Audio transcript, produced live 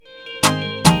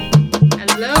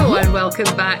Hello and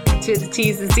welcome back to the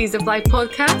T's and C's of Life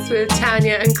podcast with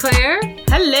Tanya and Claire.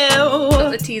 Hello.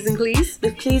 Not the T's and Clees. The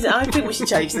Clees. I think we should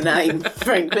change the name,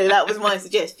 frankly. That was my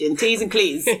suggestion. T's and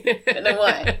Clees. Don't know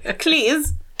why.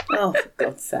 Clees? Oh, for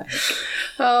God's sake.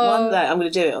 Oh. One day I'm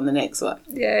going to do it on the next one.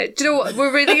 Yeah, do you know what?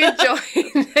 We're really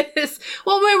enjoying this.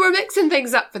 Well, we're mixing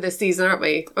things up for this season, aren't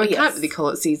we? Or we can't really call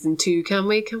it season 2, can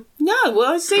we? No,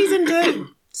 well, it's season 2.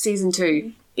 Season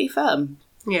 2. Be firm.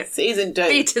 Yeah. Season 2.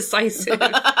 Be decisive.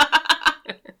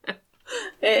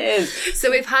 It is. So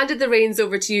we've handed the reins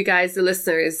over to you guys, the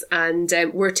listeners, and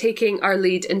we're taking our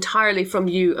lead entirely from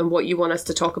you and what you want us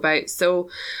to talk about. So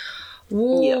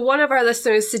one of our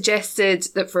listeners suggested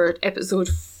that for episode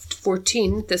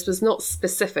 14, this was not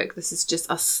specific, this is just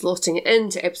us slotting it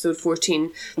into episode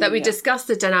 14, that we discuss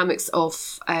the dynamics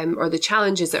of or the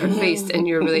challenges that are faced in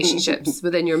your relationships,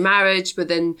 within your marriage,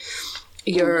 within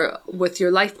with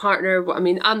your life partner. I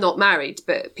mean, I'm not married,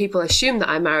 but people assume that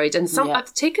I'm married, and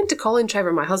I've taken to calling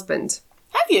Trevor my husband.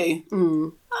 Have you?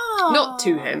 Oh. Not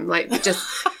to him, like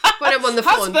just when I'm on the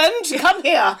phone. Husband, come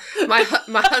here. My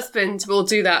husband will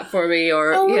do that for me,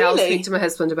 or I'll speak to my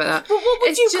husband about that. But what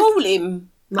would you call him?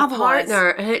 My partner,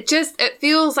 and it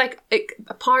feels like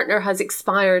a partner has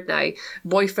expired now.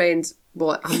 Boyfriend.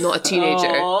 Well, I'm not a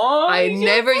teenager. I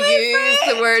never use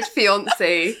the word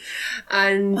fiance.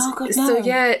 And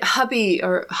hubby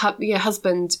or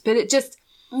husband. But it just...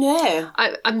 Yeah.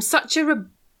 I'm such a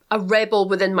rebel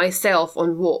within myself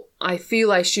on what I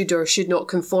feel I should or should not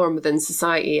conform within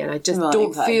society. And I just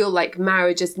don't feel like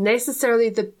marriage is necessarily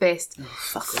the best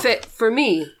fit for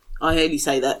me. I only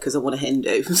say that because I want a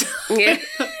Hindu. Yeah.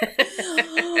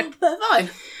 But fine.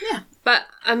 Yeah. But,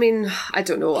 I mean, I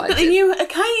don't know. But then you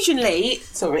occasionally...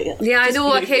 Sorry. Yeah, I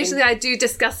know. Occasionally I do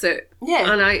discuss it.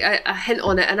 Yeah. And I hint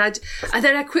on it. And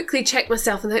then I quickly check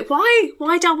myself and think, why?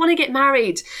 Why do I want to get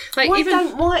married? Like, Why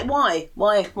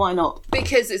not?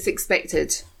 Because it's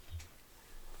expected.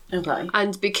 Okay.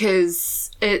 And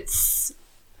because it's...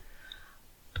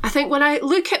 I think when I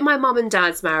look at my mum and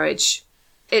dad's marriage...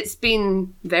 It's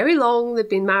been very long. They've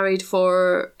been married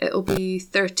for, it'll be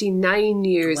 39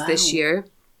 years this year.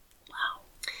 Wow.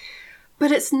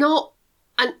 But it's not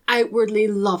an outwardly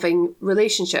loving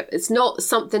relationship. It's not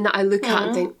something that I look at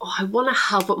and think, I want to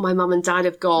have what my mum and dad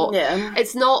have got. Yeah.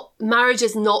 It's not, marriage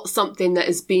is not something that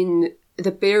has been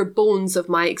the bare bones of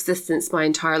my existence my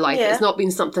entire life. Yeah. It's not been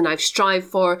something I've strived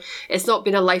for. It's not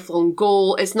been a lifelong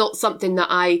goal. It's not something that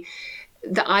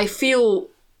I feel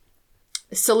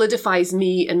solidifies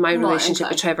me in my relationship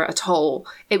with Trevor at all.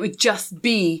 It would just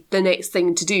be the next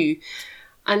thing to do.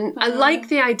 And I like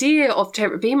the idea of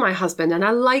Trevor being my husband, and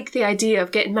I like the idea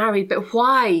of getting married, but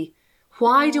why?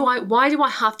 Why do I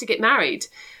have to get married?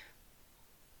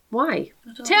 Why?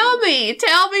 Tell me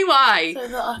why. So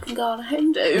that I can go on a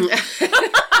Hindu.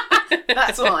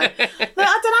 That's why. But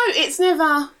I don't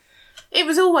know, it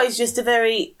was always just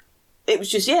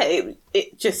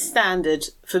it just standard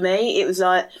for me. It was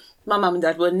like, my mum and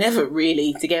dad were never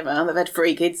really together. They've had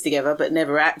 3 kids together, but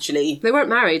never actually... They weren't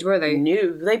married, were they?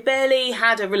 No. They barely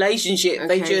had a relationship. Okay.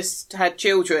 They just had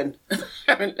children,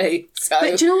 apparently. So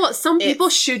but do you know what? Some people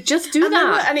should just do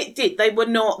that. And it did.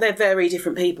 They're very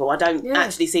different people. I don't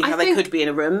actually see how they could be in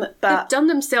a room. But they've done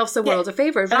themselves a world of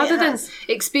favour. Rather than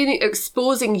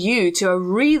exposing you to a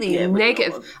really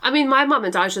negative... I mean, my mum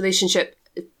and dad's relationship,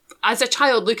 as a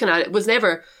child looking at it, was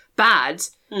never bad.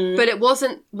 But it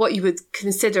wasn't what you would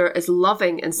consider as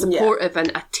loving and supportive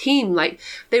and a team. Like,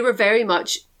 they were very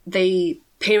much, they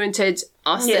parented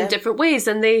us in different ways,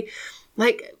 and I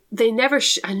never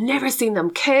seen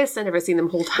them kiss, I never seen them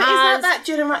hold hands. Is that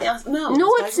generation?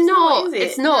 No, it's not.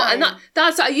 It's not. No. And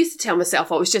that's what I used to tell myself.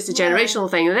 It was just a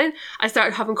generational thing. And then I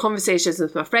started having conversations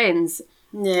with my friends.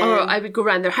 Yeah. Or I would go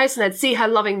around their house and I'd see how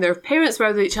loving their parents were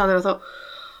with each other. I thought,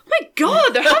 my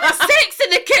God, they're having sex in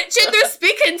the kitchen. They're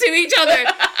speaking to each other.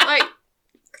 Like,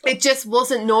 it just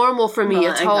wasn't normal for me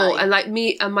at all. And like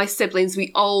me and my siblings,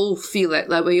 we all feel it.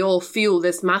 Like, we all feel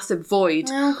this massive void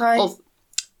of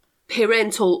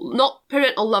not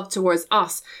parental love towards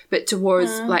us, but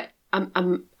towards like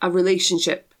a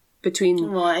relationship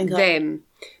between them.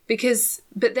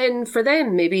 But then for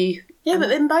them, maybe... Yeah, but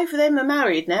then both of them are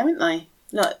married now, aren't they?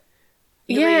 Like,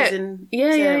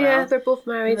 yeah. They're both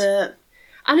married.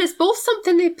 And it's both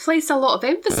something they place a lot of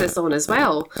emphasis on as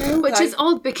well, which is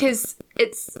odd because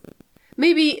it's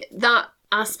maybe that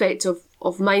aspect of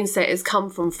mindset has come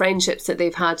from friendships that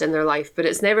they've had in their life, but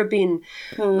it's never been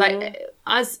like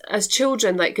as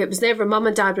children, like, it was never, mum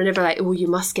and dad were never like, oh, you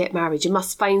must get married, you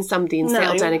must find somebody and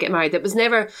settle down and get married. It was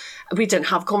never, we didn't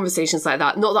have conversations like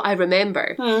that, not that I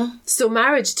remember. So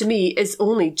marriage to me is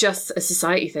only just a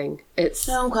society thing. It's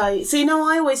okay. So,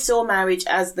 I always saw marriage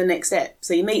as the next step.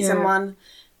 So you meet someone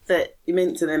that you're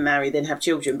meant to then marry, then have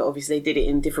children, but obviously they did it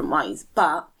in different ways.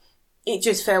 But it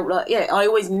just felt like, I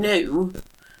always knew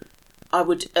I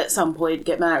would at some point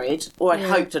get married, or I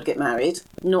hoped I'd get married,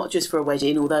 not just for a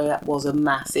wedding, although that was a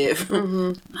massive,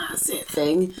 massive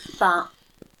thing. But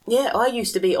I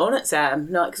used to be on it, Sam,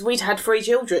 like, because we'd had 3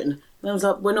 children. And I was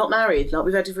like, we're not married, like,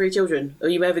 we've had 3 children. Are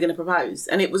you ever going to propose?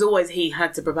 And it was always he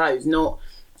had to propose, not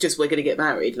just we're going to get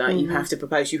married. Like, you have to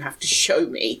propose, you have to show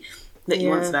me that you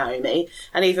want to marry me.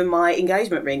 And even my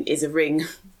engagement ring is a ring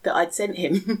that I'd sent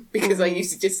him because I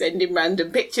used to just send him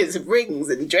random pictures of rings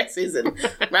and dresses and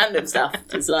random stuff.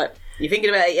 It's like, you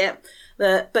thinking about it yet?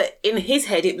 But in his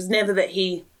head, it was never that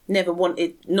he never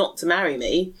wanted not to marry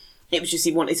me. It was just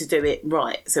he wanted to do it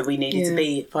right. So we needed to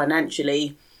be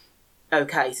financially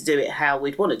okay to do it how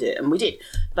we'd want to do it. And we did.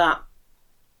 But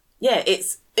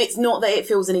it's not that it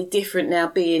feels any different now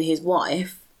being his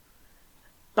wife,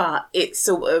 but it's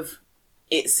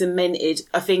cemented,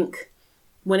 I think.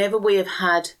 Whenever we have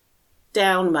had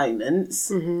down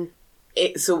moments,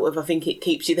 it sort of, I think it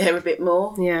keeps you there a bit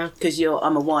more. Yeah. Because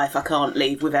I'm a wife, I can't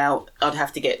leave I'd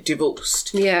have to get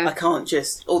divorced. Yeah. I can't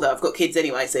just, although I've got kids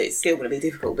anyway, so it's still going to be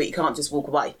difficult, but you can't just walk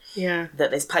away. Yeah. That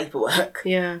there's paperwork.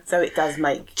 Yeah. So it does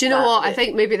make... Do you know what? I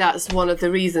think maybe that's one of the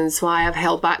reasons why I've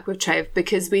held back with Trev,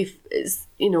 because it's,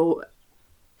 in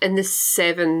the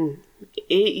 7-8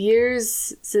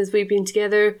 years since we've been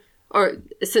together, or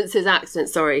since his accident,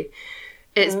 sorry,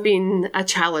 it's been a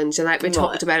challenge, and like we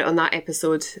talked about it on that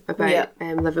episode about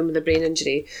living with a brain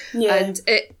injury. Yeah. And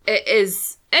it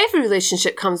is, every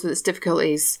relationship comes with its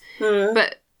difficulties,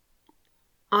 but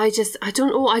I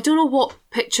don't know what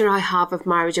picture I have of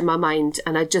marriage in my mind,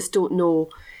 and I just don't know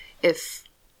if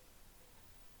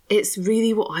it's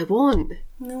really what I want.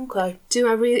 Okay. Do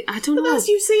I really? I don't know. But as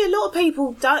you see, a lot of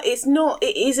people don't.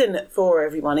 It isn't for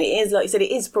everyone. It is, like you said,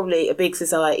 it is probably a big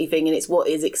society thing, and it's what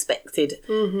is expected.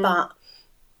 But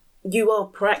you are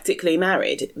practically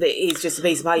married. That is just a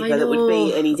piece of paper that would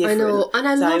be any different. I know, and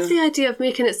I love the idea of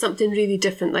making it something really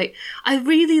different. Like, I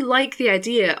really like the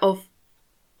idea of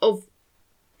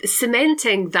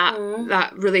cementing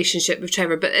that relationship with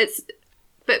Trevor, but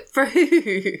for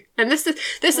who? And this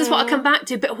is what I come back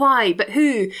to. But why? But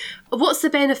who? What's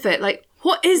the benefit? Like,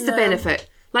 what is the benefit?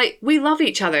 Like, we love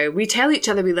each other. We tell each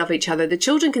other we love each other. The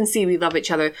children can see we love each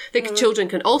other. The children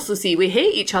can also see we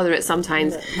hate each other at some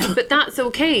times. But that's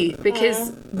okay,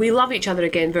 because we love each other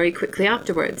again very quickly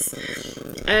afterwards.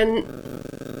 And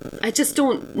I just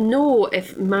don't know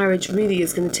if marriage really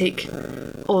is going to take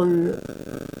on...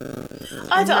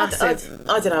 I don't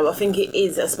know. I think it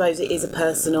is. I suppose it is a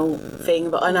personal thing.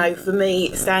 But I know for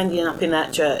me, standing up in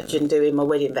that church and doing my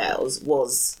wedding vows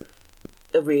was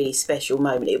a really special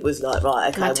moment. It was like, right,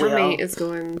 okay, my tummy is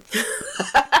going...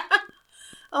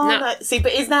 Oh, no. See,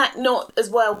 but is that not as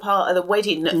well part of the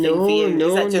wedding thing for you?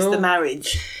 Is that just the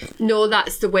marriage? No,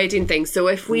 that's the wedding thing. So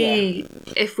if we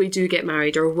do get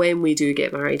married, or when we do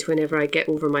get married, whenever I get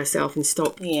over myself and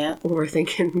stop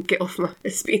overthinking, get off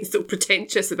it's being so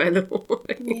pretentious about the whole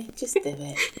thing. Yeah, just do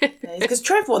it. Because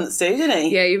Trev wants to, doesn't he?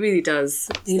 Yeah, he really does.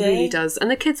 He really does.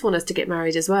 And the kids want us to get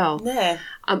married as well. Yeah.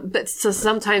 But so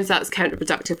sometimes that's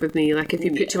counterproductive with me. Like, if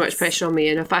you put too much pressure on me,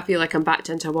 and if I feel like I'm backed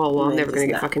into a wall, well, I'm never going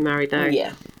to get fucking married now.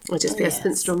 Yeah. I'll just be a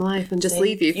spinster on life and just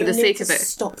leave you for the sake of it.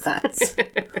 Stop that.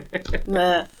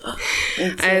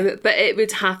 But it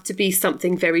would have to be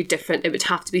something very different. It would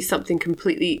have to be something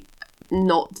completely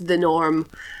not the norm,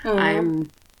 and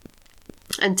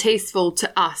tasteful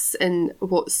to us and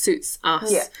what suits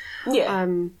us. Yeah.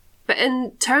 But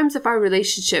in terms of our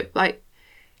relationship, like,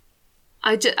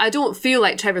 I don't feel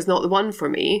like Trevor's not the one for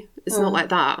me. It's not like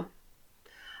that.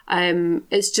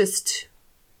 It's just,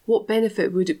 what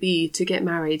benefit would it be to get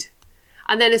married?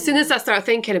 And then as soon as I start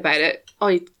thinking about it,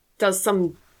 he does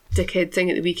some dickhead thing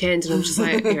at the weekend, and I'm just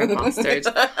like, you're a bastard.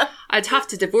 I'd have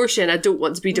to divorce you, and I don't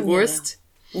want to be divorced.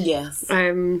 Yeah. Yes.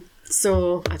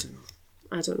 So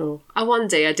I don't know. One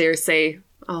day, I dare say,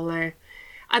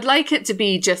 I'd like it to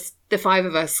be just the 5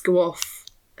 of us go off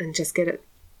and just get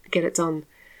it done.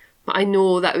 But I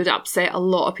know that would upset a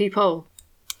lot of people.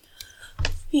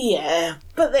 Yeah,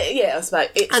 but I suppose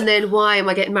it's... And then why am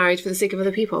I getting married for the sake of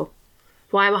other people?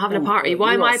 Why am I having a party?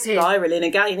 Why am I paying? Spiralling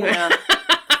again,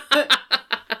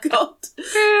 God.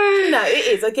 No,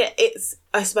 it is.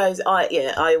 I suppose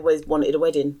I always wanted a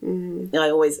wedding.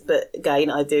 But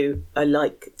again, I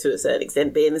like to a certain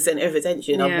extent being the centre of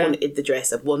attention. Yeah. I wanted the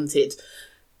dress. I wanted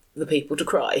the people to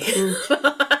cry.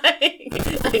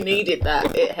 I needed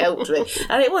that. It helped me.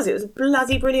 And it was a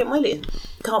bloody brilliant wedding.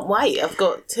 Can't wait. I've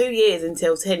got 2 years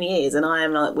until 10 years and I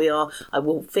am like, I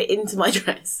will fit into my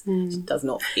dress. It does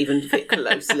not even fit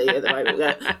closely at the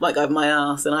moment. Might go over my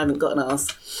arse and I haven't got an arse.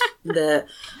 But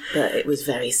it was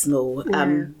very small. But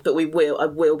I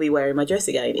will be wearing my dress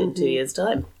again in 2 years'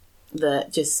 time.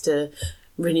 Just to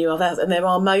renew our vows. And there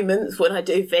are moments when I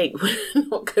do think we're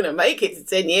not going to make it to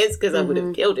 10 years because I would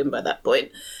have killed him by that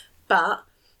point. But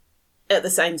at the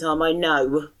same time, I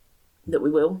know that we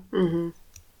will.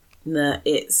 That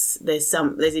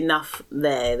there's enough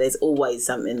there. There's always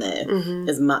something there.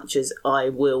 As much as I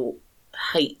will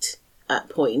hate at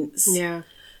points. Yeah.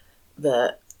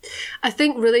 That I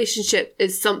think relationship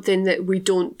is something that we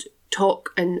don't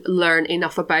talk and learn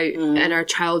enough about in our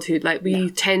childhood. Like we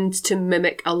tend to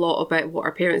mimic a lot about what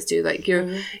our parents do. Like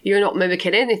you're not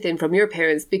mimicking anything from your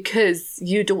parents because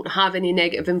you don't have any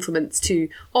negative influence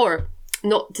or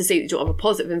not to say that you don't have a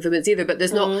positive influence either, but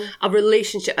there's not a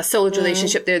relationship, a solid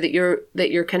relationship there that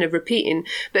you're kind of repeating.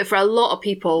 But for a lot of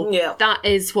people, that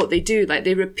is what they do. Like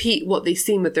they repeat what they've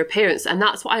seen with their parents, and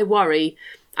that's what I worry.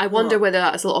 I wonder whether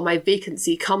that's a lot of my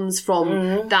vacancy comes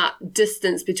from that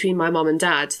distance between my mum and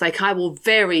dad. Like I will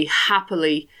very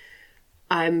happily,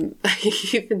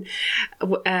 even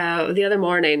the other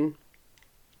morning,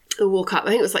 I woke up, I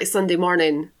think it was like Sunday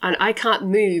morning, and I can't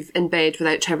move in bed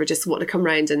without Trevor just wanting to come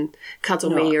round and cuddle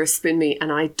me or spoon me,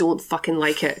 and I don't fucking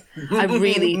like it. I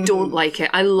really don't like it.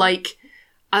 I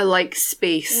like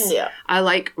space. Yeah. I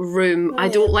like room. I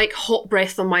don't like hot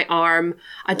breath on my arm.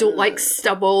 I don't like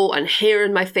stubble and hair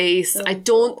in my face. I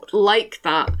don't like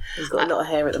that. He's got a lot of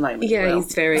hair at the moment. Yeah,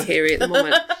 he's very hairy at the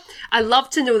moment. I love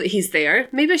to know that he's there.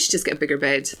 Maybe I should just get a bigger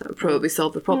bed. That would probably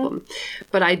solve the problem.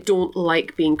 But I don't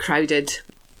like being crowded.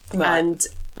 Right. And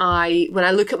when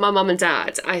I look at my mum and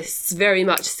dad, I very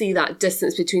much see that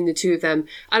distance between the two of them.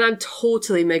 And I'm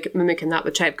totally mimicking that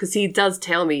with Trev because he does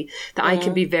tell me that I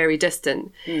can be very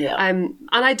distant. Yeah. And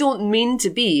I don't mean to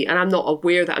be, and I'm not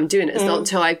aware that I'm doing it. It's not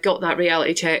until I got that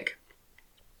reality check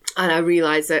and I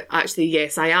realised that actually,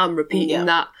 yes, I am repeating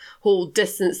that whole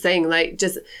distance thing. Like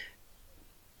just,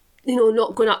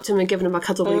 not going up to him and giving him a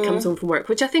cuddle when he comes home from work,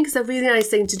 which I think is a really nice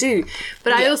thing to do.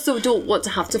 But I also don't want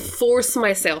to have to force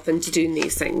myself into doing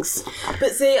these things. But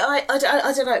see, I don't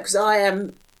know, because I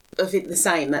think the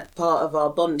same. That part of our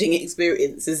bonding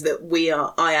experience is that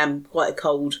I am quite a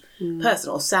cold person,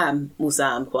 or Sam will say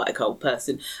I'm quite a cold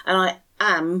person. And I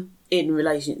am in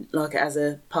relation, like as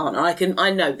a partner. I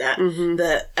know that,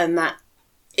 that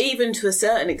even to a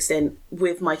certain extent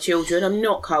with my children, I'm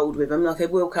not cold with them. Like I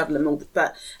will cuddle them all,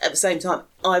 but at the same time,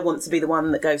 I want to be the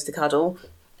one that goes to cuddle.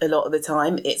 A lot of the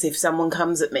time, it's if someone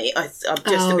comes at me, I'm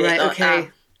just a bit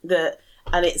like that.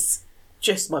 And it's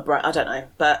just my brain. I don't know,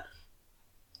 but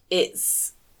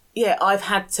it's I've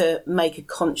had to make a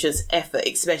conscious effort,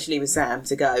 especially with Sam,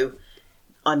 to go.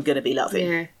 I'm going to be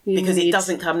loving because it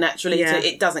doesn't come naturally.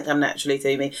 It doesn't come naturally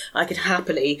to me. I could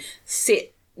happily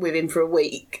sit with him for a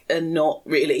week and not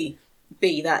really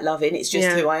be that loving. It's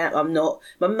just who I am. I'm not.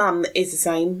 My mum is the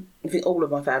same. I think all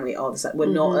of my family are the same. We're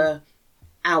not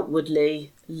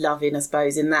outwardly loving, I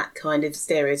suppose, in that kind of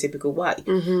stereotypical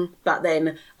way. But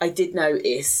then I did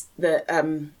notice that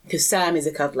because Sam is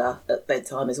a cuddler at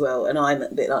bedtime as well, and I'm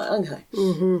a bit like, okay,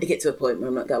 I get to a point where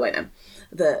I'm like, go away now.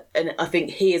 And I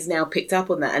think he has now picked up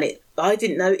on that, and I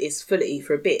didn't notice fully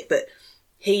for a bit, but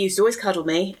he used to always cuddle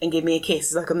me and give me a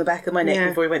kiss, like on the back of my neck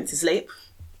before he went to sleep.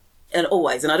 And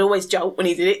I'd always jolt when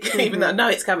he did it, even though I know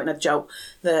it's coming, I'd jolt.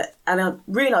 And I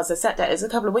realised, I sat down, it was a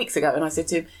couple of weeks ago, and I said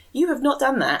to him, you have not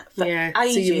done that for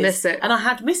ages. So you miss it. And I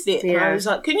had missed it. And I was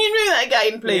like, can you do that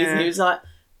again, please? And he was like,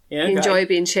 yeah, okay. Enjoy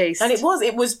being chased. And it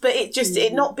was, but it just,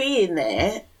 it not being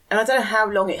there, and I don't know how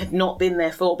long it had not been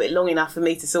there for, but long enough for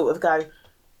me to sort of go,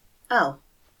 oh,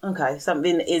 okay,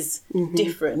 something is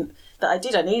different.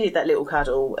 That I needed that little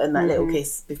cuddle and that little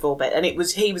kiss before bed. And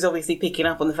he was obviously picking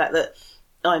up on the fact that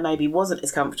I maybe wasn't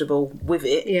as comfortable with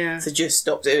it, so just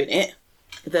stop doing it.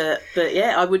 But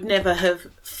I would never have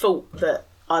thought that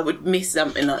I would miss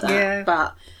something like that.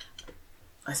 But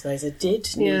I suppose I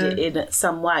did need it in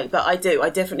some way. But I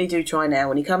definitely do try now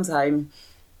when he comes home.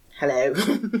 Hello.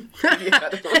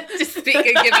 Just speak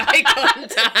and give eye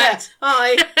contact.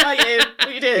 Hi, how are you? What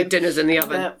are you doing? Dinner's in the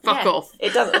oven. Fuck off.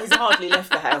 It doesn't. He's hardly left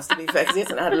the house, to be fair, because he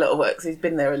hasn't had a lot of work, so he's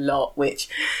been there a lot, which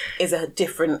is a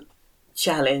different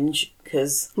challenge.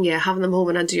 Because having them home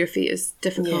and under your feet is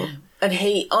difficult. Yeah.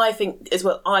 And I think as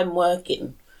well, I'm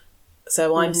working,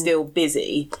 so I'm still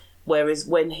busy. Whereas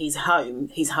when he's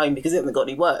home because he hasn't got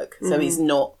any work, so he's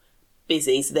not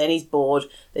busy. So then he's bored.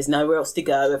 There's nowhere else to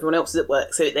go. Everyone else is at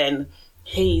work, so then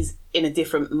he's in a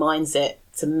different mindset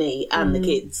to me and the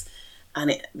kids,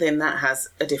 and then that has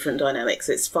a different dynamic.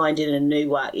 So it's finding a new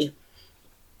way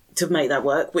to make that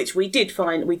work, which we did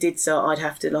find. We did, so I'd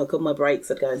have to, like, on my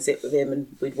breaks I'd go and sit with him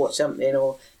and we'd watch something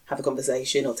or have a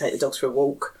conversation or take the dogs for a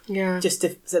walk, just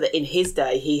so that in his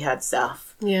day he had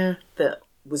stuff that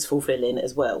was fulfilling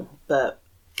as well. But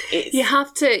you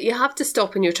have to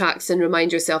stop in your tracks and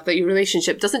remind yourself that your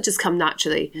relationship doesn't just come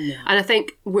naturally. And I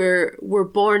think we're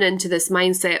born into this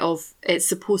mindset of it's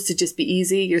supposed to just be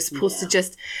easy. You're supposed to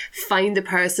just find the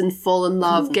person, fall in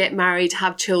love, get married,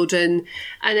 have children,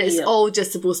 and it's all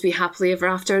just supposed to be happily ever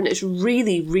after. And it's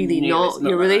really, really not.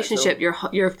 Your relationship,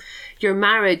 your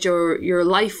marriage, or your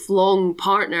lifelong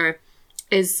partner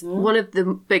is one of the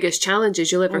biggest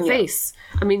challenges you'll ever face.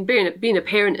 I mean, being a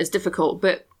parent is difficult,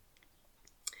 but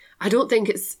I don't think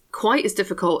it's quite as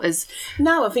difficult as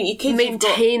I think your kids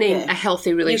maintaining a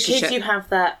healthy relationship. Your kids, you have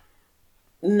that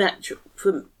natural,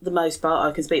 for the most part,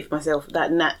 I can speak for myself,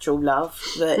 that natural love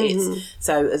that it's,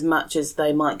 so as much as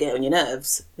they might get on your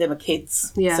nerves, they're my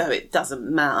kids, so it doesn't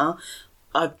matter.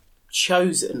 I've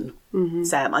chosen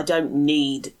Sam. I don't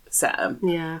need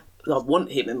Sam. I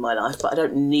want him in my life, but I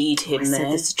don't need him there. I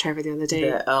said this to Trevor the other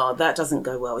day. That doesn't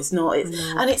go well. It's not.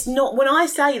 And it's not. When I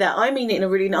say that, I mean it in a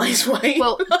really nice way.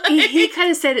 Well, he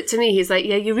kind of said it to me. He's like,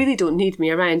 "Yeah, you really don't need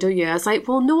me around, do you?" I was like,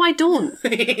 "Well, no, I don't.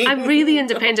 I'm really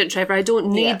independent, Trevor. I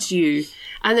don't need you."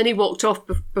 And then he walked off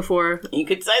before you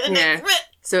could say the next bit.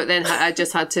 So then I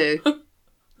just had to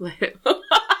let it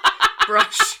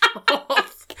brush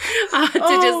off. I had to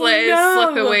just let it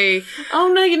slip away.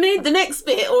 Oh no, you need the next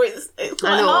bit, or it's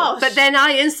quite harsh. But then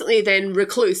I instantly then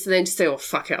recluse and then just say, "Oh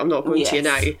fuck it, I'm not going to you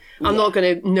now. I'm not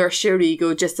going to nurse your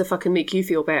ego just to fucking make you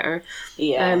feel better."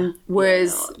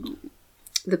 Whereas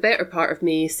the better part of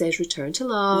me says, "Return to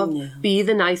love, be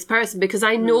the nice person," because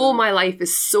I know my life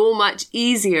is so much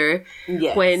easier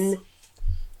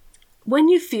when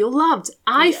you feel loved.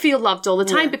 I feel loved all the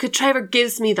time because Trevor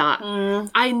gives me that.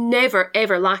 I never,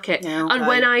 ever lack it. And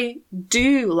when I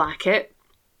do lack it,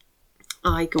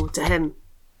 I go to him.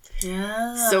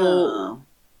 So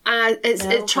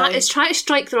it's trying to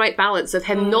strike the right balance of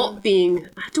him not being,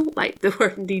 I don't like the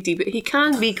word needy, but he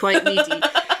can be quite needy.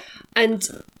 And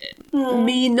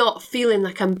me not feeling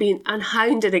like I'm being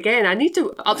unhounded again. I need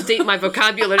to update my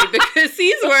vocabulary because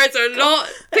these words are not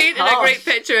painting a great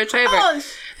picture of Trevor.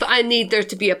 But I need there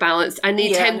to be a balance. I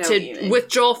need him to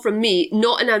withdraw from me,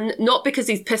 not because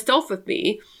he's pissed off with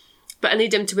me, but I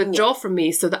need him to withdraw from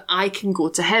me so that I can go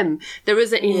to him. There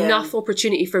isn't enough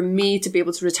opportunity for me to be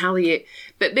able to retaliate.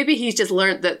 But maybe he's just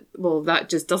learnt that, well, that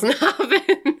just doesn't happen.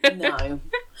 No.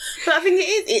 But I think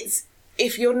it's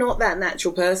if you're not that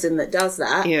natural person that does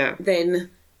that, then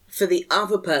for the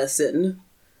other person,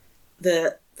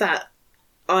 that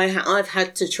I've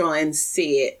had to try and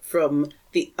see it from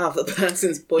the other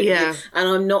person's point of view, and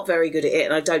I'm not very good at it,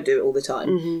 and I don't do it all the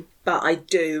time, but I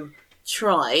do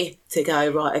try to go,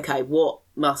 right, okay, what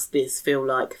must this feel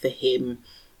like for him,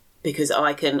 because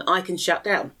I can shut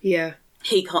down.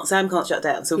 Sam can't shut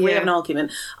down, so if we have an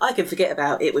argument, I can forget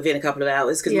about it within a couple of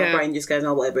hours because my brain just goes,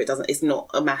 oh, whatever, it's not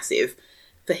a massive.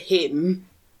 For him,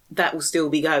 that will still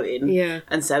be going,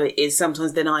 and so it is.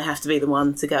 Sometimes then I have to be the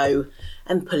one to go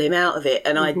and pull him out of it,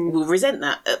 and I will resent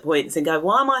that at points and go,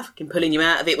 why am I fucking pulling you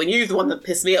out of it when you're the one that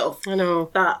pissed me off? I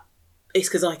know, but it's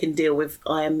because I can deal with.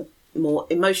 I am more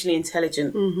emotionally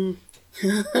intelligent.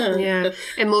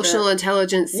 Emotional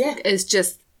intelligence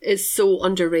is so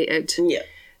underrated. It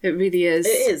really is.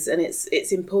 It is, and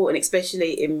it's important,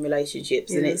 especially in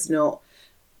relationships, and it's not.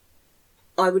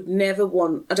 I would never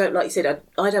want. I don't, like you said.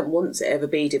 I don't want to ever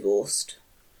be divorced.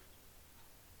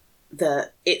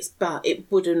 But it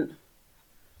wouldn't.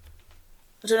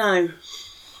 I don't know.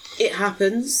 It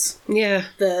happens.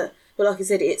 But like I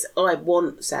said, I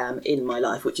want Sam in my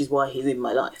life, which is why he's in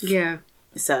my life.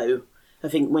 So I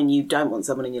think when you don't want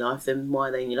someone in your life, then why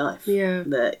are they in your life?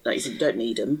 But like you said, you don't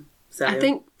need them. So I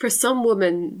think for some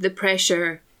women, the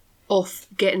pressure of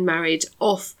getting married,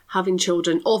 of having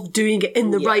children, of doing it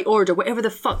in the right order, whatever the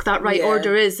fuck that right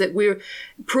order is that we're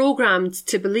programmed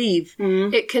to believe,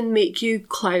 it can make you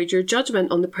cloud your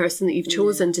judgment on the person that you've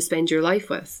chosen to spend your life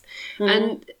with.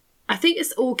 And I think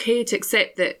it's okay to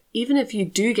accept that even if you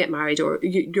do get married, or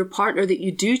your partner that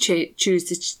you do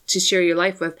choose to share your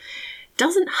life with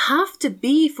doesn't have to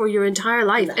be for your entire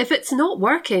life. If it's not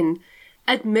working,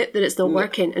 admit that it's not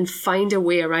working and find a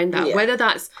way around that. Whether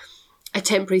that's a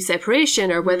temporary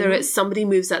separation, or whether it's somebody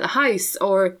moves out of the house,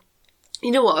 or, you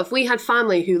know what, if we had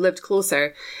family who lived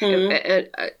closer, within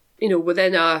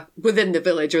the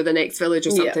village or the next village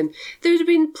or something, there would have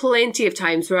been plenty of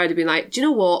times where I'd have been like, do you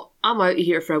know what, I'm out of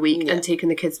here for a week and taking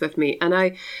the kids with me.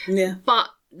 And but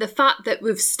the fact that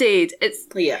we've stayed,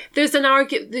 there's an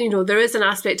argument, you know, there is an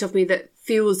aspect of me that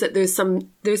feels that there's some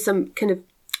kind of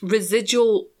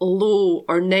residual low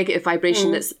or negative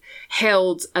vibration that's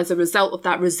held as a result of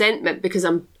that resentment, because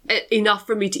I'm enough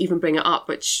for me to even bring it up,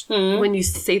 which when you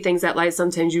say things out loud,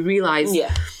 sometimes you realise.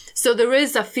 Yeah. So there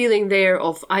is a feeling there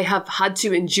of I have had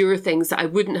to endure things that I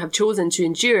wouldn't have chosen to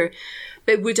endure,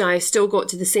 but would I still got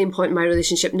to the same point in my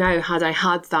relationship now had I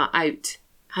had that out?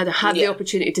 Had I had the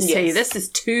opportunity to say, this is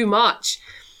too much?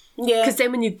 Yeah. Because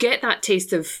then when you get that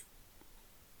taste of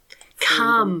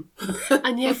calm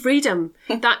and freedom,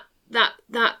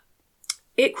 that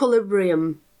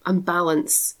equilibrium and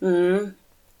balance, do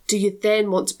you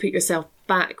then want to put yourself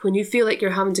back when you feel like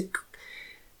you're having to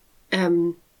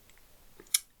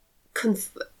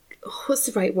what's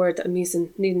the right word that I'm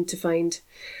needing to find?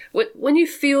 When you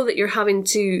feel that you're having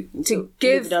to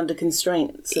give lived under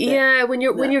constraints. Yeah, when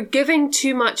you're giving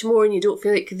too much more and you don't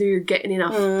feel like you're getting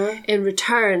enough in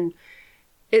return,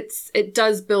 it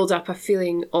does build up a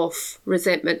feeling of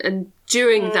resentment. And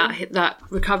during that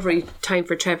recovery time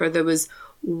for Trevor, there was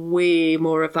way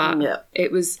more of that. Yeah.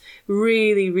 It was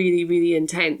really, really, really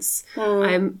intense.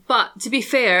 But to be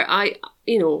fair, I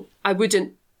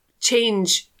wouldn't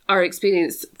change our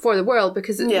experience for the world,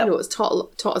 because it's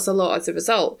taught us a lot as a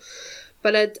result.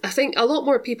 But I think a lot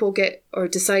more people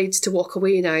decide to walk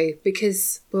away now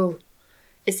because, well,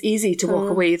 it's easy to walk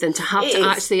away than to have to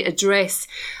actually address.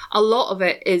 A lot of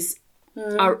it is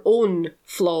our own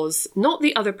flaws, not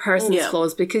the other person's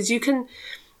flaws, because you can,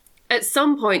 at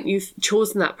some point, you've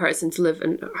chosen that person to live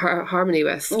in harmony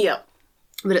with. Yeah.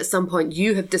 But at some point,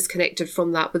 you have disconnected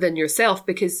from that within yourself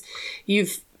because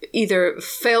you've either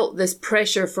felt this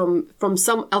pressure from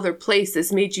some other place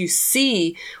that's made you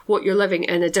see what you're living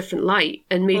in a different light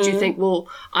and made you think, well,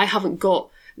 I haven't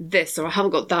got this, or I haven't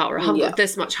got that, or I haven't got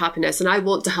this much happiness, and I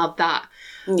want to have that.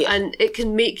 Yeah. And it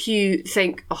can make you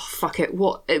think, oh, fuck it,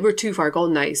 we're too far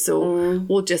gone now, so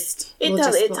we'll just...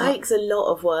 It takes a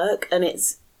lot of work, and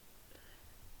it's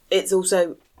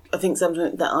also, I think,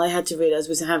 something that I had to realise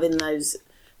was having those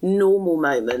normal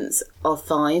moments are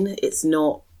fine. It's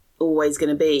not always going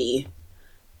to be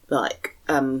like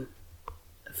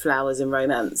flowers and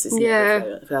romance. It's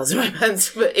never flowers and romance.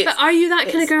 But are you that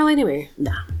kind of girl anyway?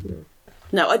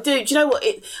 No, I do. Do you know what?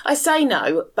 I say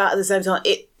no, but at the same time,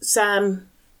 Sam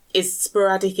is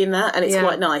sporadic in that, and it's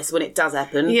quite nice when it does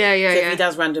happen. So if he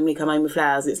does randomly come home with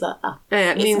flowers, it's like, it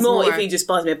it's means more if he just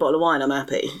buys me a bottle of wine, I'm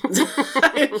happy.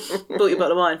 Bought you a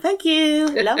bottle of wine, thank you,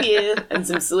 love you, and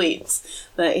some sweets.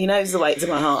 But he knows the way to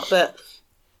my heart. But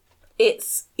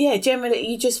it's generally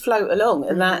you just float along,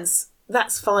 and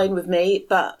that's fine with me.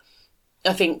 But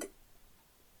I think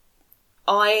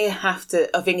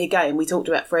again, we talked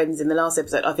about friends in the last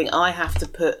episode. I think I have to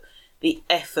put the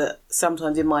effort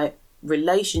sometimes in my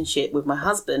relationship with my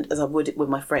husband as I would with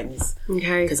my friends.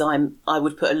 Okay. Because I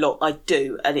would put a lot, I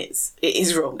do, and it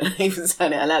is wrong, even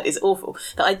saying it out loud, it's awful,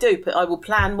 that I do, but I will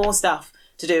plan more stuff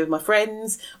to do with my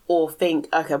friends, or think,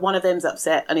 okay, one of them's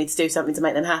upset, I need to do something to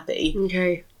make them happy.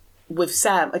 Okay. With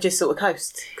Sam, I just sort of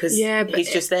coast, because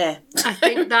he's just there. I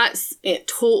think that's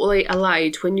totally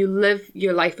allowed when you live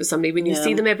your life with somebody, when you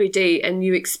see them every day and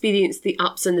you experience the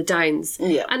ups and the downs.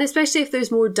 Yeah. And especially if there's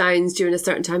more downs during a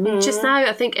certain time. I mean, just now,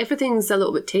 I think everything's a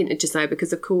little bit tainted just now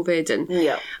because of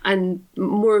COVID and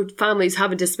more families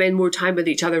having to spend more time with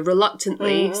each other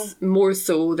reluctantly, more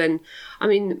so than, I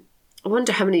mean... I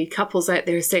wonder how many couples out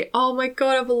there say, oh my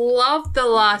God, I've loved the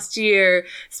last year,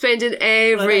 spending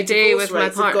every day with my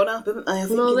partner. Have gone up, haven't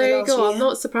they? Well, there you go. Year. I'm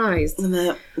not surprised.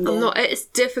 No. I'm not. It's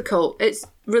difficult.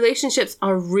 Relationships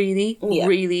are really,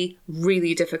 really,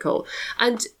 really difficult.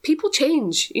 And people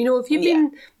change. You know, if you've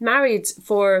been married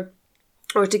or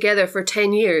together for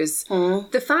 10 years,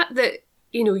 the fact that,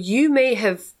 you know, you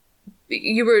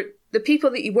were the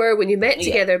people that you were when you met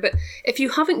together, but if you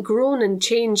haven't grown and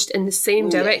changed in the same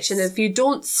direction, if you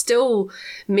don't still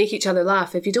make each other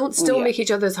laugh, if you don't still make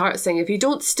each other's hearts sing, if you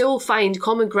don't still find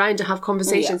common ground to have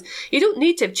conversations, you don't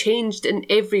need to have changed in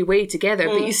every way together,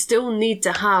 but you still need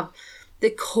to have the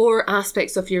core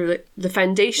aspects of the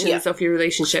foundations of your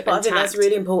relationship intact. I think that's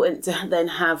really important to then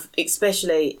have,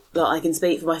 especially, like, I can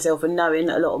speak for myself and knowing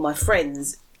a lot of my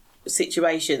friends'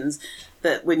 situations,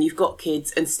 that when you've got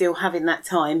kids and still having that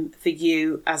time for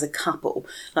you as a couple,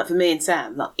 like for me and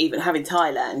Sam, like even having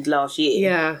Thailand last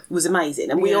year was amazing,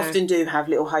 and we often do have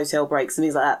little hotel breaks and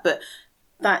things like that, but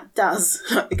that does,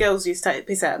 like, the girls used to take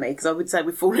the piss out of me because I would say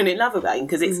we've fallen in love again,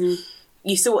 because it's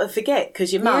you sort of forget,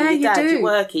 because your mum, your dad, you're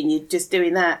working, you're just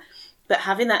doing that, But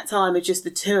having that time of just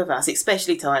the two of us,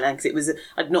 especially Thailand, because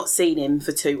I'd not seen him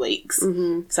for 2 weeks,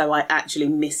 so I actually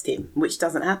missed him, which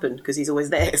doesn't happen because he's always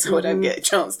there, so I don't get a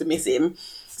chance to miss him.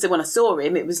 So when I saw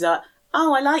him, it was like,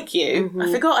 oh, I like you.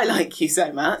 I forgot I like you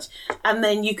so much. And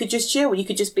then you could just chill. You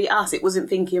could just be us. It wasn't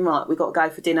thinking, right, we've got to go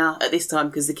for dinner at this time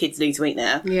because the kids need to eat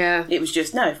now. Yeah. It was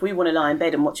just, no, if we want to lie in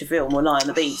bed and watch a film or lie on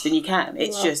the beach, then you can.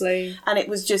 It's Lovely. And it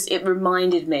was just, it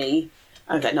reminded me,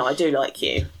 okay, no, I do like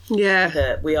you. Yeah.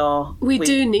 That we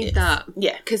do need that.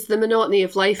 Yeah. Because the monotony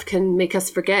of life can make us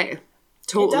forget.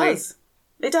 Totally.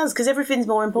 It does, because everything's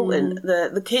more important.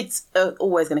 The kids are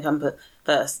always going to come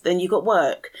first. Then you've got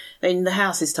work. Then the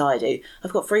house is tidy.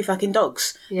 I've got 3 fucking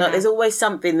dogs. Yeah. Like, there's always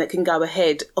something that can go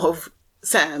ahead of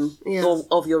Sam or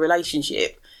of your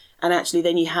relationship. And actually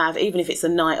then you have, even if it's a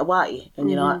night away,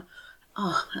 and you're like,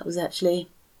 oh, that was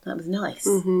nice.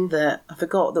 That I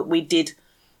forgot that we did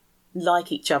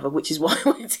like each other, which is why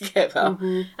we're together.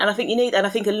 And I think I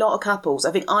think a lot of couples,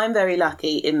 I think I'm very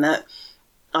lucky in that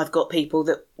I've got people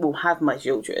that will have my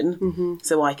children,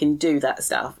 so I can do that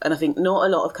stuff. And I think not a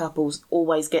lot of couples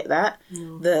always get that,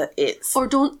 that it's... Or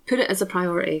don't put it as a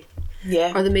priority.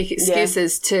 Yeah. Or they make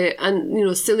excuses to...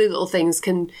 And, silly little things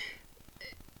can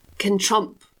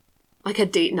trump, like a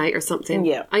date night or something.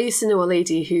 Yeah. I used to know a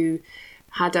lady who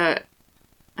had a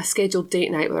scheduled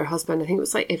date night with her husband. I think it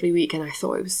was like every week, and I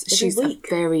thought she's a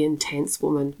very intense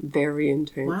woman. Very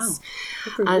intense.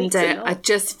 Wow. And I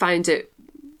just found it...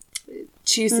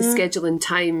 She used to schedule in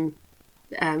time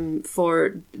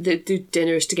for the do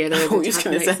dinners together. I was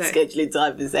going to say scheduling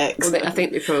time for sex. Well, I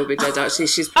think they probably did, actually.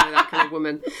 She's probably that kind of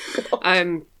woman.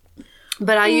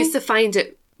 But I used to find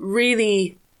it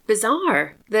really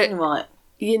bizarre that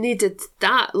you needed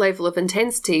that level of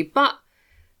intensity. But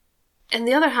on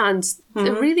the other hand,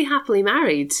 they're really happily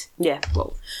married. Yeah.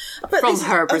 Well, from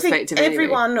her perspective, I think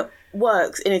everyone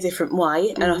works in a different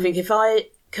way. And I think if I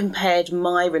compared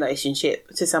my relationship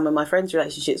to some of my friends'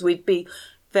 relationships, we'd be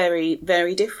very,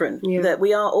 very different. Yeah. That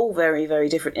we are all very, very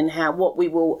different in what we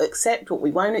will accept, what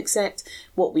we won't accept,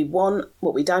 what we want,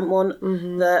 what we don't want.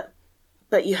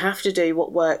 But you have to do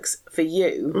what works for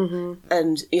you,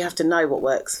 and you have to know what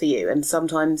works for you. And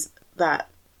sometimes that,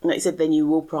 like you said, then you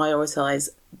will prioritise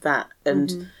that.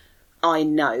 And I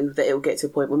know that it will get to a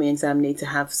point where me and Sam need to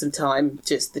have some time,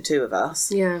 just the two of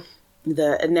us. Yeah.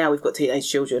 And now we've got teenage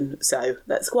children, so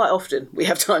that's quite often we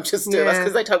have time just to do us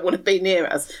because they don't want to be near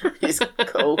us. It's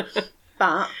cool.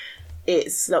 But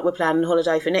it's like we're planning a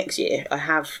holiday for next year. I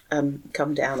have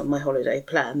come down on my holiday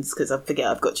plans because I forget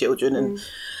I've got children and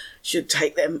should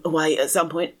take them away at some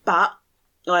point. But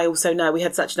I also know we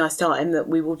had such a nice time that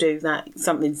we will do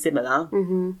something similar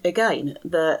again.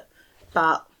 But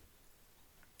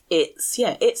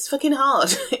it's fucking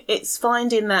hard. It's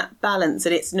finding that balance,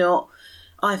 and it's not...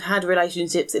 I've had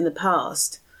relationships in the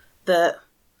past that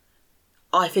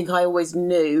I think I always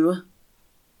knew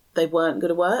they weren't going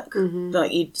to work.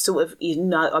 Like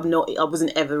I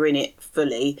wasn't ever in it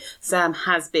fully. Sam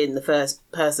has been the first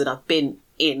person I've been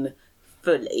in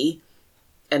fully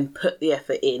and put the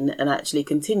effort in and actually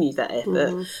continued that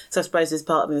effort. So I suppose there's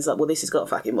part of me that's like, well, this has got to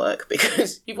fucking work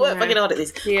because you've worked fucking hard at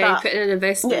this. Yeah, you put in an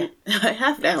investment. Yeah, I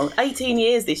have now. 18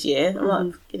 years this year. I'm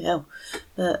like, fucking hell.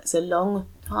 It's a long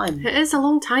time. It is a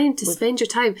long time to spend your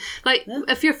time. Like,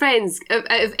 if your friends,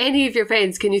 if any of your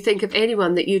friends, can you think of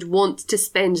anyone that you'd want to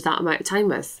spend that amount of time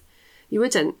with? You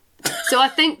wouldn't. So I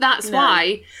think that's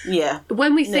why. Yeah.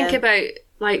 When we think about,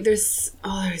 like, there's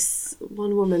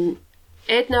one woman,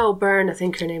 Edna O'Byrne, I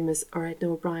think her name is, or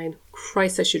Edna O'Brien.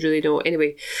 Christ, I should really know.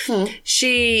 Anyway,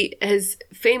 she has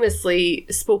famously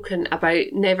spoken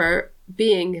about never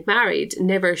being married,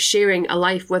 never sharing a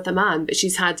life with a man, but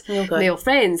she's had male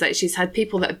friends, like she's had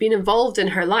people that have been involved in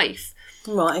her life.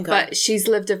 Right, okay. But she's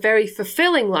lived a very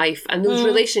fulfilling life, and those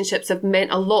relationships have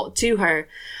meant a lot to her.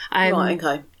 Right,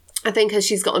 okay. I think as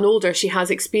she's gotten older, she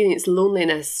has experienced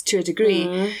loneliness to a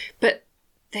degree. But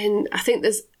then I think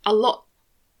there's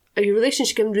your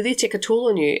relationship can really take a toll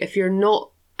on you if you're not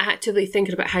actively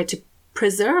thinking about how to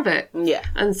preserve it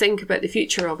and think about the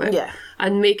future of it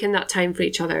and making that time for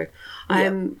each other.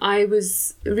 I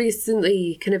was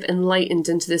recently kind of enlightened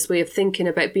into this way of thinking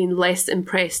about being less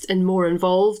impressed and more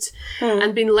involved,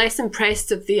 and being less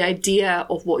impressed of the idea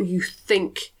of what you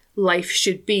think life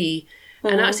should be,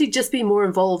 and actually just be more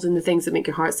involved in the things that make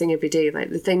your heart sing every day, like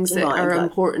the things that are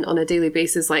important on a daily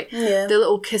basis, like the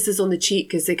little kisses on the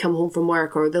cheek as they come home from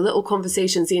work, or the little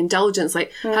conversations, the indulgence,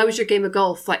 like how was your game of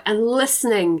golf, like, and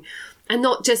listening. And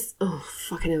not just,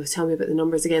 fucking hell, tell me about the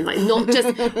numbers again. Like, not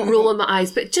just rolling my eyes,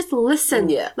 but just listen.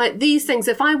 Yeah. Like, these things,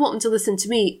 if I want him to listen to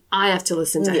me, I have to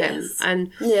listen to him.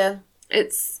 And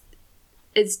it's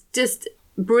just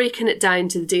breaking it down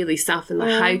to the daily stuff and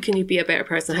like, how can you be a better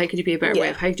person? How can you be a better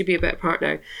wife? How can you be a better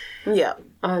partner? Yeah.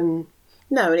 No,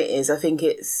 and it is. I think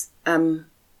it's,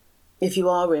 if you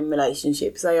are in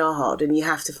relationships, they are hard, and you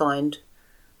have to find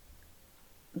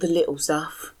the little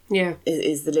stuff. Yeah.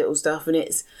 Is the little stuff. And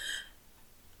it's,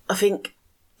 I think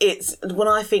it's, when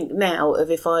I think now of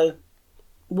if I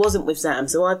wasn't with Sam,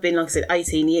 so I've been, like I said,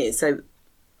 18 years, so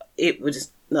it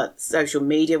was, like, social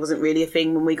media wasn't really a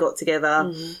thing when we got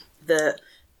together.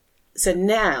 So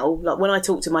now, like, when I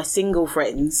talk to my single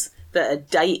friends that are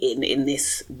dating in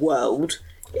this world,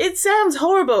 it sounds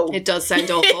horrible. It does sound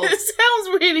awful. It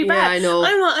sounds really bad. Yeah, I know.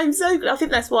 I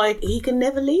think that's why he can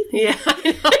never leave me. Yeah,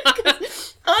 I know.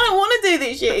 I don't want to do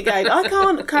this shit again. I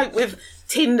can't cope with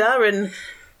Tinder, and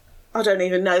I don't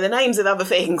even know the names of other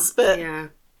things, but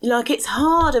like, it's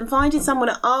hard, and finding someone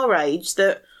at our age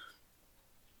that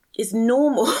is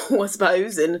normal, I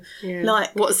suppose, and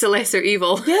like, what's the lesser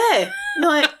evil? Yeah,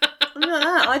 like,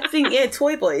 I think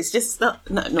Toy Boys just not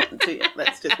too,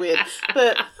 that's just weird,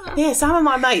 but some of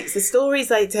my mates, the stories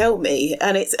they tell me,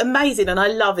 and it's amazing, and I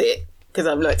love it because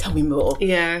I'm like, tell me more.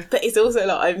 Yeah, but it's also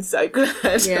like, I'm so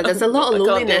glad. Yeah, there's a lot of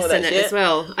loneliness in it as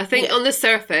well. I think on the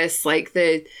surface, like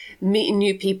the meeting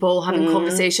new people, having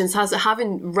conversations,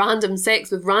 having random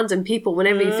sex with random people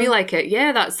whenever you feel like it.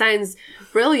 Yeah, that sounds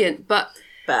brilliant, but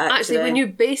actually, when you're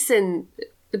basing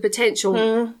the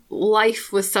potential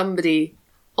life with somebody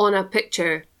on a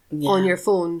picture on your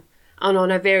phone and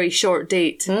on a very short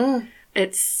date,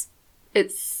 it's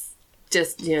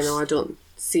just, I don't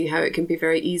see how it can be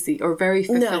very easy or very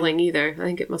fulfilling either. I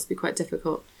think it must be quite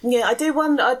difficult. Yeah, I do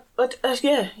wonder.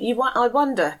 I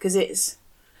wonder, because it's,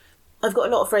 I've got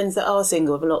a lot of friends that are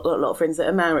single, I've got a lot of friends that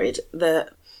are married,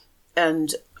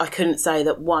 and I couldn't say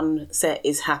that one set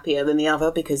is happier than the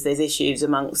other, because there's issues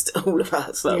amongst all of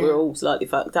us, like we're all slightly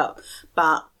fucked up.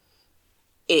 But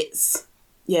it's,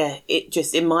 it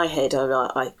just, in my head,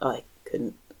 I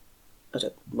couldn't, I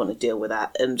don't want to deal with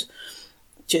that. And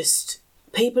just,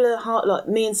 people are hard, like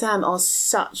me and Sam are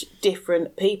such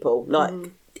different people.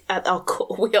 Like, at our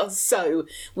core,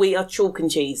 we are chalk and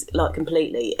cheese, like,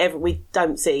 completely. We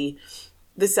don't see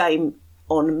the same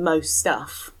on most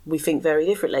stuff. We think very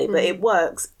differently, but it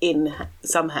works in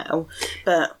somehow.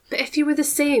 But if you were the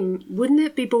same, wouldn't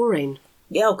it be boring?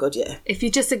 Yeah, oh god, yeah. If you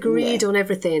just agreed on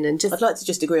everything and just... I'd like to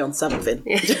just agree on something,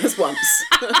 just once.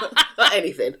 Not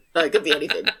anything. No, it could be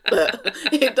anything, but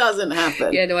it doesn't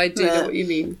happen. Yeah, no, I do know what you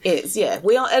mean. It's,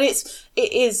 we are, and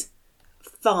it is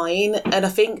fine, and I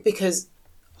think because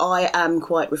I am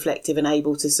quite reflective and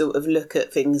able to sort of look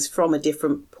at things from a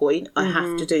different point, I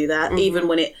have to do that, even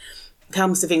when it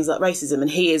comes to things like racism,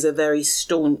 and he is a very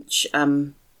staunch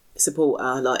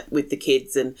supporter, like with the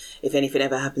kids, and if anything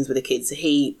ever happens with the kids,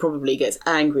 he probably gets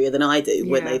angrier than I do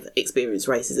when they've experienced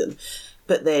racism.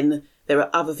 But then there are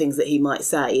other things that he might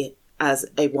say as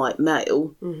a white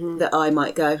male that I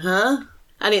might go, huh?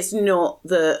 And it's not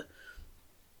that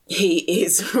he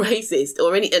is racist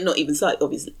or not even slightly,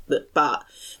 obviously, but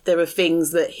there are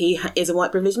things that he is a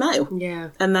white privileged male,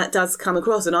 and that does come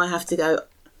across, and I have to go,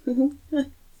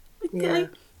 okay.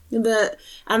 But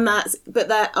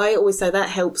that I always say that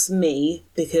helps me,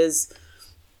 because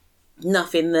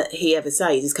nothing that he ever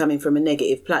says is coming from a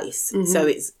negative place. So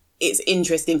it's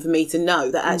interesting for me to know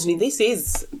that actually this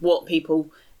is what people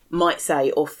might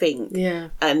say or think,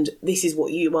 and this is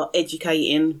what you are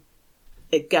educating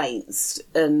against,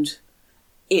 and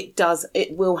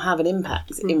it will have an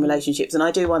impact in relationships. And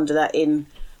I do wonder that in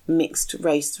mixed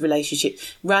race relationship.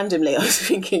 Randomly, I was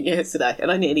thinking yesterday,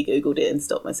 and I nearly Googled it and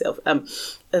stopped myself,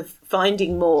 of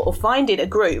finding more, or finding a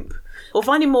group, or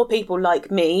finding more people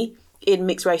like me in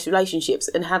mixed race relationships,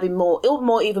 and having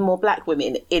even more black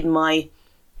women in my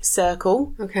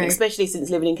circle. Okay. Especially since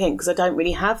living in Kent, because I don't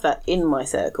really have that in my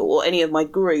circle, or any of my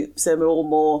groups are all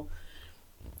more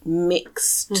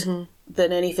mixed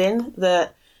than anything.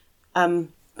 But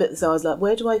so I was like,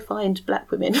 where do I find black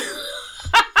women?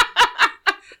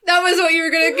 That was what you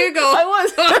were going to Google. I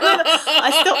was.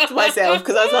 I stopped myself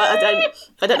because I was like,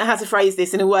 I don't know how to phrase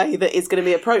this in a way that is going to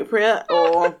be appropriate,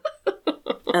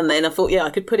 and then I thought, I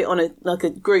could put it on a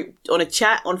group, on a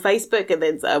chat on Facebook, and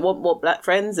then say, I want more black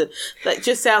friends, and that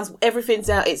just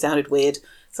it sounded weird.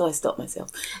 So I stopped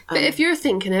myself. But if you're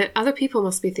thinking it, other people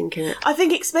must be thinking it. I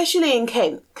think especially in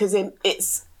Kent, because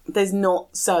there's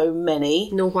not so many.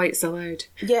 No whites allowed.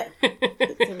 Yeah.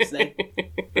 Seriously.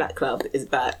 Black Club is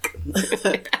back.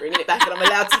 Bringing it back, and I'm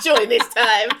allowed to join this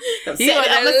time. You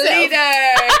are the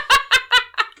leader!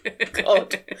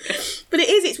 God. But it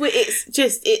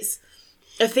is,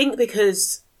 I think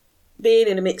because being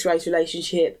in a mixed race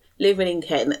relationship, living in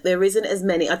Kent, there isn't as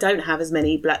many, I don't have as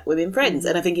many black women friends.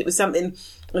 And I think it was something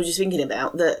I was just thinking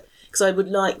about, that because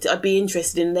I'd be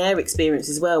interested in their experience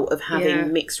as well of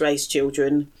having mixed race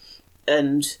children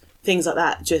and things like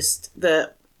that. Just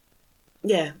that,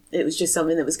 it was just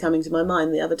something that was coming to my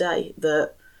mind the other day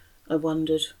that I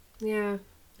wondered. Yeah.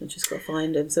 I've just got to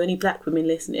find them. So any black women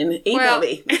listening, email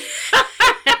me.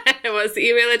 What's the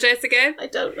email address again? I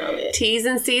don't know it.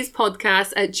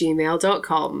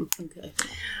 tsandcspodcast@gmail.com. Okay.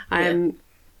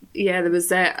 There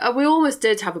was we almost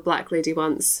did have a black lady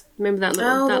once. Remember that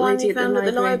that lady you found at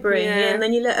the library? Yeah, and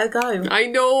then you let her go. I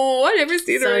know. I never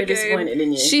seen her again. So disappointed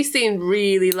in you. She seemed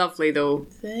really lovely though.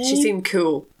 See? She seemed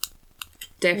cool.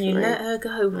 Definitely. You let her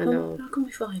go. I know. How can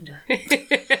we find her? How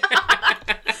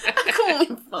can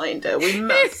we find her? We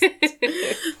must.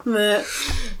 But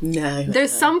no.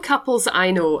 There's some couples that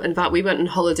I know, in fact we went on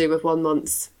holiday with one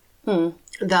once,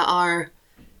 that are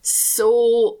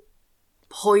so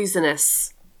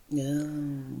poisonous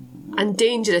and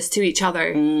dangerous to each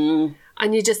other. And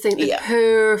you just think, the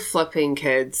poor flipping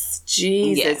kids.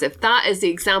 Jesus, if that is the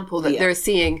example that they're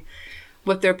seeing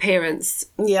with their parents.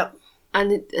 Yep.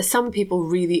 And some people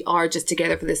really are just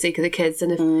together for the sake of the kids.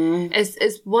 And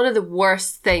it's one of the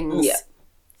worst things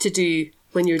to do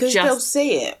when you're just... Because they'll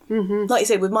see it. Mm-hmm. Like you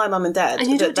said, with my mum and dad,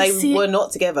 that they were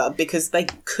not together because they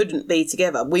couldn't be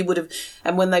together. We would have...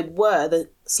 And when they were, the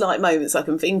slight moments I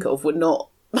can think of were not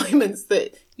moments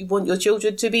that you want your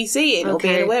children to be seeing or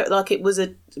being aware of. Like, it was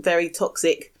a very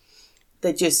toxic...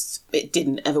 It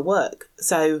didn't ever work.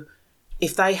 So...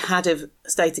 If they had have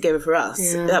stayed together for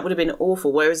us, that would have been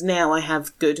awful. Whereas now I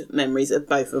have good memories of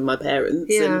both of my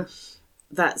parents, and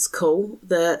that's cool.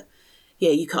 That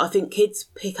I think kids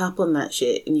pick up on that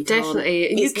shit, and you definitely,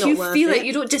 and you feel it.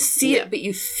 You don't just see it, but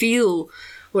you feel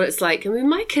what it's like. I mean,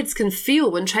 my kids can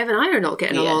feel when Trev and I are not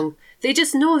getting along. They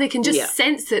just know, they can just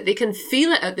sense it. They can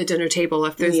feel it at the dinner table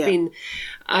if there's been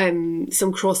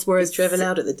some crosswords. Is Trev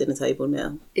allowed at the dinner table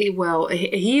now?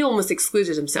 He almost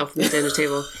excluded himself from the dinner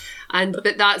table.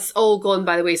 But that's all gone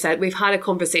by the wayside. We've had a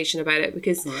conversation about it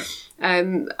because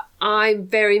I'm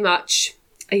very much...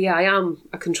 I am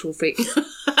a control freak.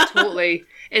 Totally.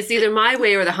 It's either my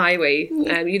way or the highway.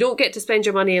 You don't get to spend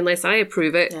your money unless I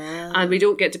approve it. And we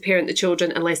don't get to parent the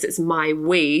children unless it's my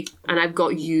way. And I've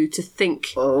got you to think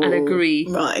and agree.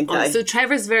 Right, okay. So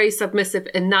Trevor's very submissive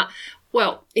in that.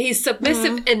 Well, he's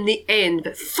submissive in the end,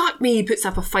 but fuck me, he puts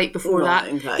up a fight before that.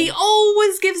 Okay. He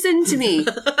always gives in to me.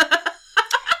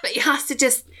 But he has to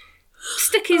just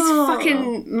stick his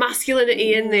fucking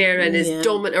masculinity in there and his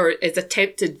dominant or his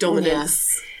attempted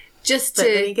dominance, just to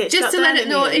let it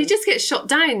know. He just gets shot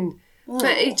down.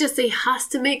 But he has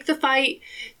to make the fight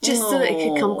just so that it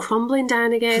could come crumbling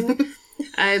down again.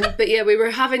 But yeah, we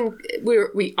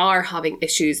are having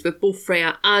issues with both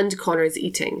Freya and Connor's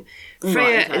eating.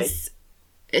 Freya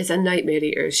is a nightmare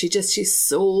eater. She's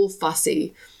so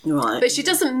fussy, but she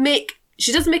doesn't make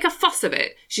a fuss of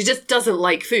it. She just doesn't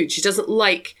like food. She doesn't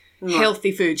like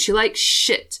healthy food. She likes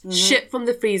shit. Shit from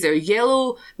the freezer.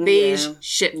 Yellow, beige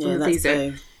shit from the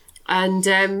freezer. True. And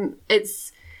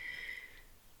it's,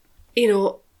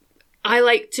 I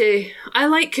like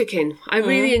cooking. I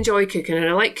really enjoy cooking, and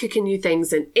I like cooking new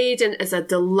things. And Aidan is a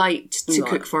delight to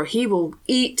cook for. He will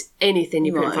eat anything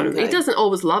you put in front of him. He doesn't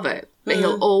always love it, but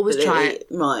he'll always try it.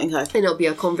 Right, okay. And it'll be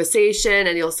a conversation,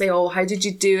 and he'll say, "Oh, how did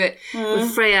you do it?"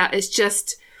 With Freya, it's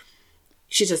just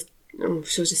she'll just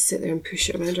sit there and push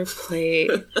it around her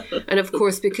plate. And of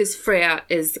course, because Freya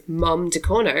is mum to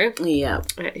Connor,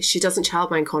 she doesn't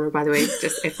childmind Connor, by the way,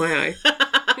 just FYI.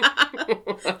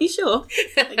 You sure?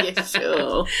 Yeah,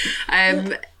 sure.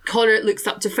 Connor looks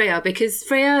up to Freya because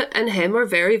Freya and him are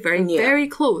very, very, very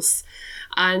close.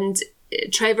 And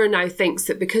Trevor now thinks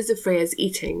that because of Freya's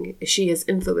eating, she has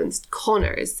influenced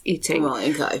Connor's eating.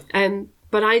 Right, okay.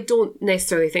 But I don't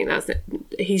necessarily think that's it.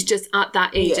 He's just at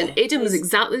that age. And Aidan was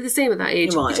exactly the same at that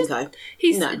age. Right, okay.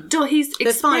 He's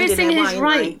expressing his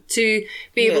right to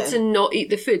be able to not eat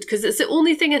the food because it's the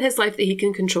only thing in his life that he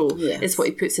can control is what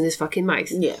he puts in his fucking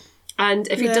mouth. Yeah. And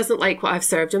if he doesn't like what I've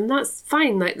served him, that's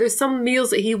fine. Like, there's some meals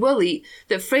that he will eat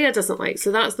that Freya doesn't like,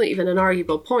 so that's not even an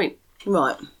arguable point.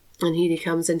 Right. And here he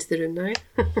comes into the room now.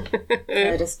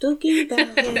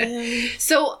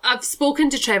 So I've spoken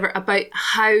to Trevor about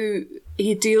how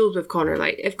he deals with Connor.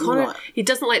 Like, if Connor, he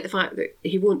doesn't like the fact that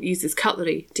he won't use his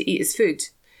cutlery to eat his food.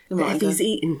 But if he's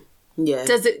eating... Yeah.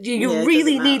 Does it? You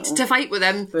really need to fight with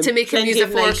him to make him use a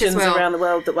fork as well. Around the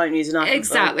world that won't use a knife.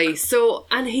 Exactly. So,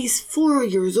 and he's 4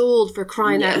 years old, for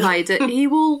crying out loud. He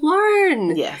will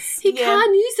learn. Yes. He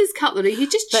can use his cutlery. He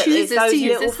just chooses to use his hands. Those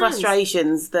little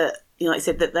frustrations that, like I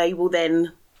said, that they will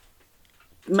then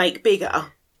make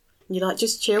bigger You're like,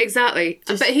 just chill. Exactly.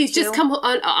 But he's just come home.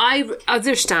 I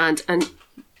understand and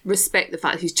respect the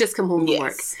fact he's just come home from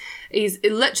work. He's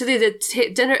literally,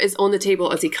 dinner is on the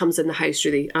table as he comes in the house,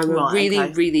 really. I'm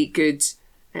a really good,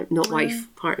 not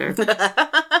wife, partner,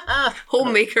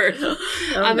 homemaker.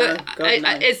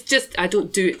 It's just, I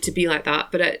don't do it to be like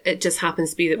that, but it just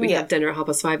happens to be that we have dinner at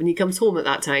 5:30 and he comes home at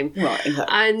that time. Right, okay.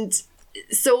 And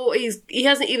so he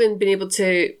hasn't even been able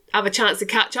to have a chance to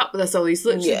catch up with us all. He's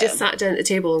literally just sat down at the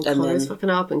table and Connor's fucking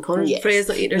up and Freya's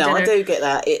not eating her dinner. No, I do get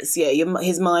that. It's,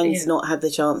 his mind's not had the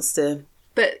chance to...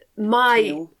 But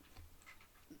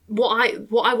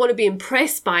what I want to be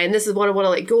impressed by, and this is what I want to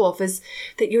let go of, is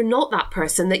that you're not that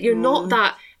person, that you're not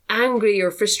that angry or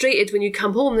frustrated when you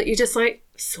come home, that you're just like,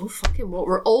 so fucking what?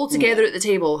 We're all together at the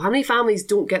table. How many families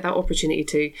don't get that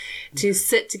opportunity to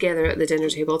sit together at the dinner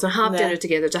table, to have dinner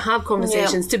together, to have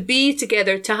conversations, to be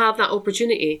together, to have that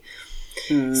opportunity?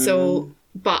 So,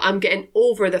 but I'm getting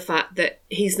over the fact that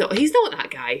he's not that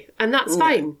guy, and that's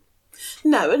fine.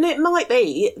 No, and it might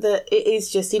be that it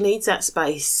is just he needs that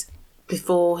space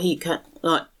before he can,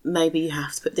 like, maybe you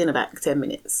have to put dinner back 10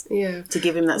 minutes to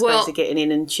give him that space of getting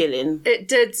in and chilling.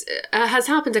 It has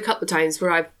happened a couple of times where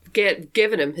I've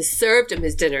served him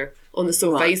his dinner on the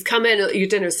sofa. Right. He's come in, your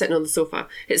dinner's sitting on the sofa.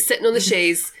 It's sitting on the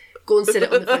chaise. Go and sit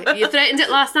it on the fucking... You threatened it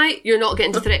last night, you're not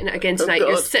getting to threaten it again tonight.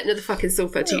 You're sitting at the fucking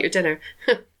sofa to eat your dinner.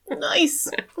 Nice.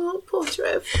 Oh, poor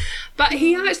Trev. But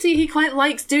he quite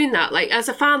likes doing that. Like, as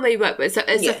a family, it's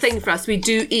a thing for us. We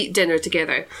do eat dinner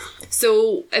together.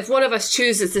 So if one of us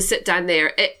chooses to sit down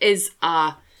there, it's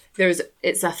a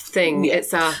thing. Yeah.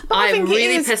 I'm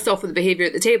really pissed off with the behaviour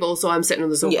at the table, so I'm sitting on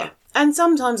the sofa. Yeah. And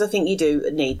sometimes I think you do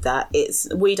need that.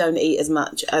 We don't eat as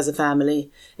much as a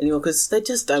family anymore because they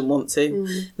just don't want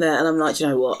to. And I'm like, you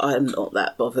know what? I'm not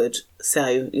that bothered.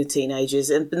 So you're teenagers,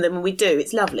 and then when we do,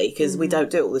 it's lovely because we don't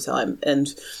do it all the time.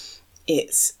 And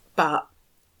it's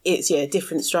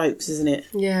different strokes, isn't it?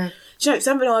 Yeah. Do you know,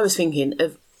 something I was thinking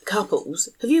of couples.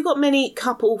 Have you got many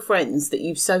couple friends that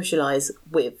you socialise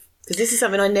with? Because this is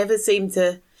something I never seem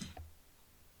to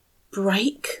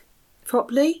break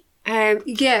properly.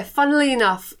 Funnily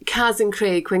enough, Kaz and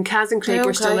Craig, when Kaz and Craig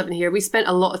were still living here, we spent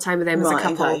a lot of time with them as a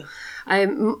couple.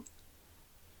 Okay.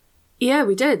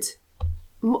 We did.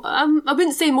 I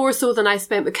wouldn't say more so than I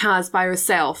spent with Kaz by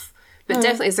herself, but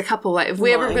definitely as a couple. Like, if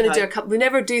we ever going to do a couple, we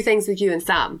never do things with you and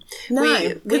Sam.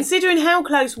 No, considering how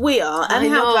close we are and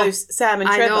how close Sam and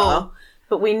Trevor are.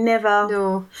 But we never...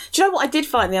 No. Do you know what I did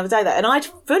find the other day? And I'd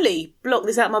fully blocked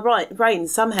this out of my brain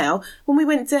somehow when we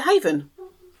went to Haven.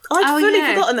 I'd fully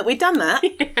forgotten that we'd done that.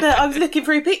 But I was looking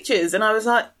through pictures and I was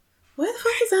like, where the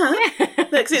fuck is that?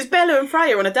 Because it's Bella and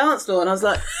Freya on a dance floor and I was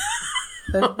like...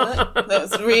 That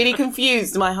was really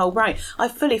confused my whole brain. I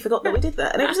fully forgot that we did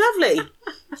that and it was lovely.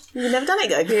 You've never done it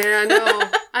again. Yeah,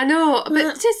 I know.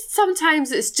 But just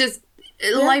sometimes it's just...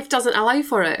 Life doesn't allow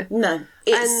for it. No.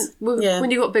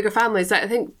 When you've got bigger families, like, I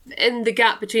think in the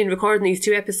gap between recording these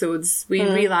 2 episodes, we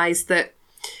realised that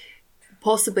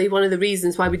possibly one of the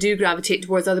reasons why we do gravitate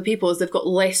towards other people is they've got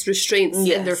less restraints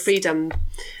in their freedom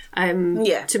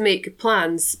to make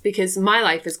plans, because my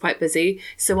life is quite busy,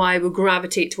 so I will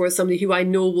gravitate towards somebody who I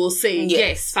know will say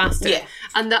yes faster. Yeah.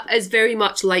 And that is very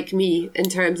much like me in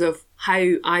terms of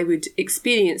how I would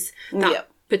experience that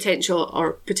potential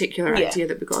or particular idea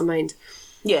that we've got in mind.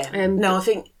 Yeah. I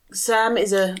think Sam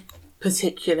is a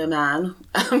particular man.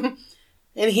 And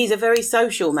he's a very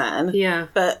social man. Yeah.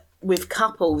 But with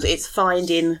couples, it's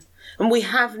finding... And we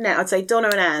have now, I'd say Donna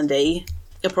and Andy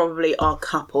are probably our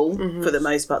couple for the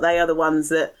most part. They are the ones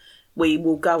that we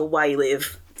will go away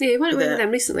with. Yeah, you went away with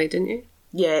them recently, didn't you?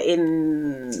 Yeah,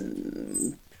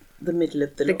 in the middle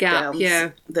of the lockdowns.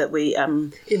 Gap, That we...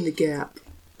 in the gap.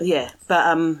 Yeah,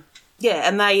 but... Yeah,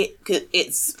 and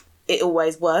it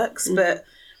always works, but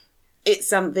it's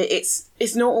something,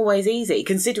 it's not always easy,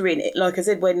 considering it, like I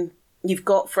said, when you've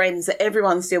got friends that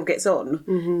everyone still gets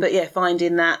on, but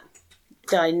finding that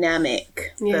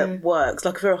dynamic that works.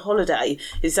 Like for a holiday,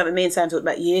 is something me and Sam talked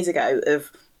about years ago, of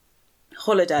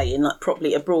holidaying like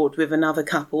properly abroad with another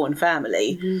couple and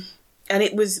family. And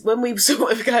it was when we were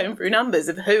sort of going through numbers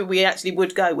of who we actually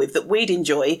would go with, that we'd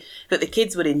enjoy, that the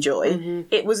kids would enjoy.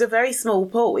 It was a very small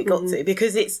pool we got to,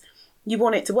 because you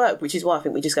want it to work, which is why I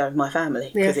think we just go with my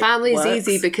family. Yeah, family's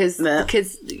easy because the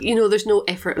kids, there's no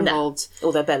effort involved.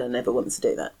 Although Bella never wants to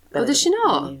do that. Bella does she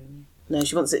not? No,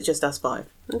 she wants it just us 5.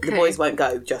 Okay. The boys won't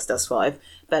go just us 5.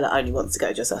 Bella only wants to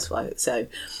go just us 5. So...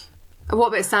 What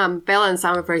about Sam? Bella and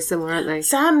Sam are very similar, aren't they?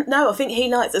 Sam, no, I think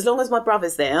he likes, as long as my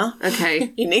brother's there.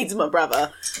 Okay. He needs my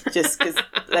brother, just because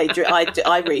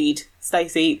I read,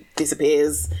 Stacey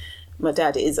disappears. my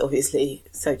dad is obviously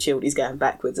so chilled, he's going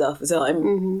backwards half the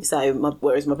time. So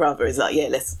whereas my brother is like, yeah,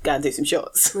 let's go and do some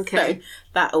shots. Okay. So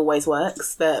that always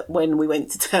works. That when we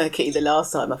went to Turkey the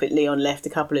last time, I think Leon left a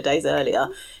couple of days earlier,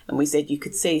 and we said you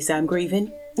could see Sam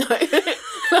grieving.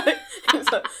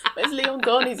 It's like, where's Leon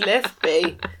gone? He's left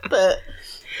me. But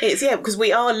it's, because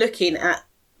we are looking at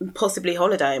possibly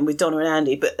holidaying with Donna and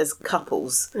Andy, but as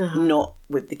couples, not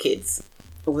with the kids.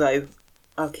 Although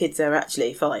our kids are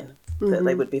actually fine, that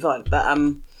they would be fine. But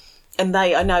and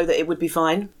I know that it would be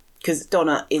fine because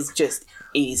Donna is just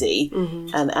easy,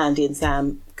 and Andy and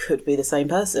Sam could be the same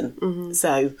person.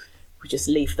 So we just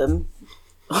leave them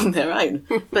on their own.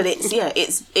 But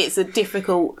it's a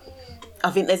difficult.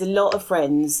 I think there's a lot of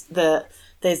friends that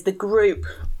there's a group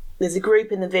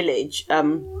in the village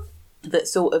that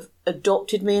sort of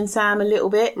adopted me and Sam a little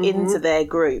bit into their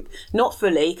group. Not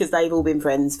fully, because they've all been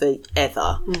friends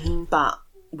forever, but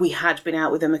we had been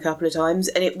out with them a couple of times,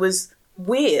 and it was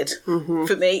weird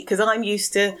for me, because I'm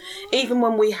used to, even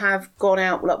when we have gone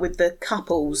out like with the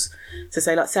couples, to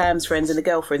say like Sam's friends and the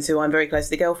girlfriends, who I'm very close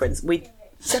to the girlfriends, we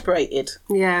separated.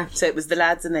 Yeah. So it was the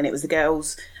lads and then it was the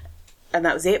girls, and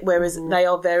that was it, whereas they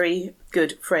are very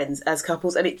good friends as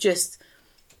couples, and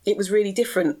it was really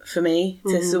different for me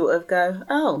to sort of go,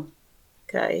 oh,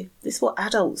 okay, this is what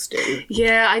adults do.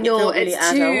 Yeah, I know. Really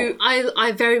it's too.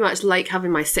 I very much like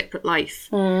having my separate life.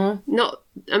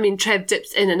 Trev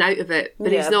dips in and out of it,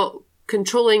 but he's not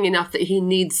controlling enough that he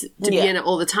needs to be in it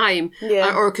all the time,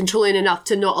 or controlling enough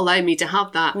to not allow me to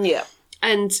have that. Yeah.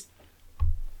 And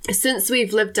since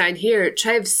we've lived down here,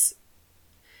 Trev's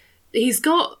he's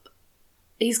got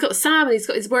Sam and he's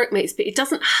got his workmates, but he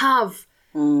doesn't have.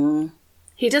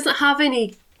 He doesn't have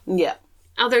any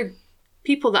other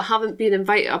people that haven't been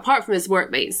invited, apart from his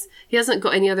workmates. He hasn't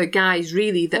got any other guys,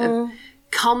 really, that have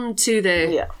come to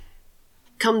the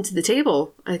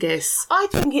table, I guess. I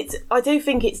do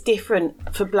think it's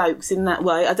different for blokes in that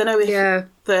way. I don't know if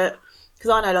because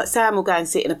I know like Sam will go and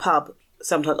sit in a pub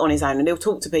sometimes on his own, and he'll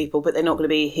talk to people, but they're not going to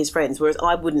be his friends, whereas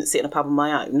I wouldn't sit in a pub on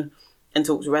my own and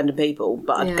talk to random people,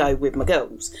 but I'd go with my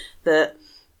girls. But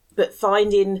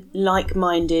finding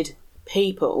like-minded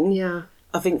people,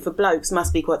 I think for blokes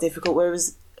must be quite difficult,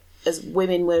 whereas as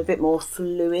women we're a bit more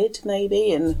fluid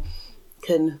maybe, and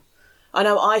I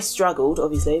know I struggled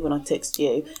obviously when I texted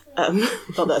you,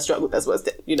 not that I struggled, that's what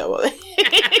you know what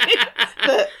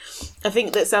but I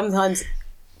think that sometimes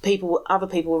other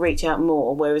people will reach out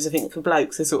more, whereas I think for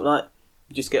blokes they're sort of like,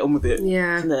 just get on with it,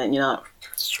 and then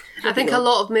I think a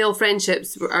lot of male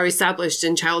friendships are established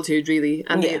in childhood really,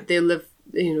 and they live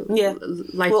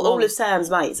lifelong. Well, all of Sam's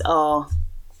mates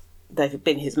they've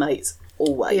been his mates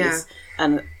always,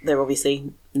 and they're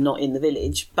obviously not in the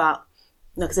village, but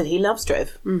like I said, he loves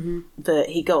Trev, but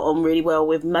he got on really well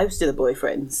with most of the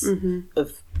boyfriends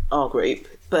of our group,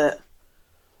 but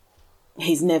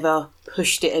he's never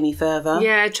pushed it any further.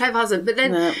 Yeah, Trev hasn't, but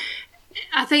then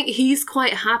I think he's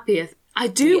quite happy. I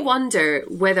do wonder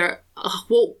whether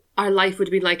what our life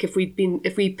would be like if we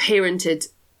parented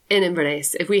in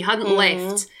Inverness, if we hadn't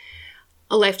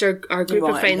left our group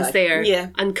of friends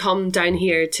there and come down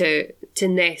here to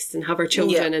nest and have our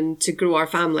children and to grow our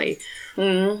family.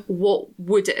 What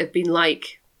would it have been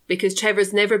like? Because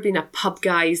Trevor's never been a pub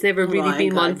guy. He's never really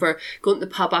been one for going to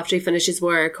the pub after he finishes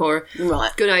work or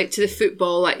going out to the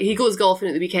football. Like, he goes golfing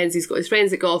at the weekends. He's got his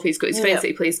friends at golf. He's got his friends that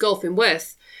he plays golfing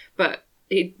with, but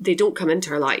they don't come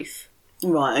into our life.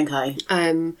 Right, okay.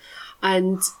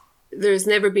 And there's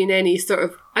never been any sort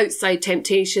of outside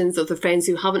temptations of the friends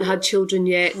who haven't had children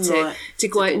yet to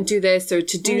go out and do this or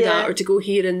to do that or to go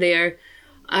here and there.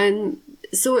 And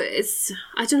so it's,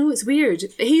 I don't know, it's weird.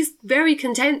 He's very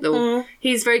content though.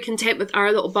 He's very content with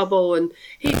our little bubble, and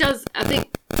he does, I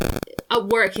think, at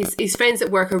work, his friends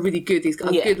at work are really good. He's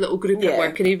got a good little group at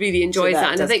work and he really enjoys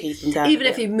that. And I think even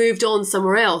if he moved on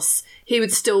somewhere else, he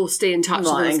would still stay in touch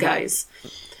with those guys.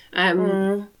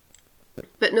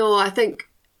 But no, I think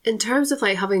in terms of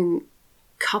like having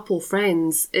couple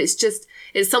friends, it's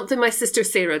something my sister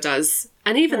Sarah does,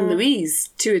 and even Louise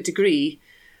to a degree.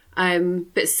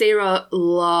 But Sarah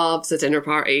loves a dinner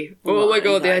party. Oh my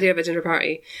god, the idea of a dinner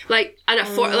party. Like, and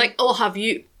I'll have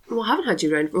you. Well, I haven't had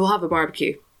you round. We'll have a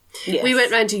barbecue. Yes. We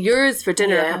went round to yours for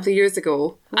dinner a couple of years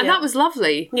ago, and that was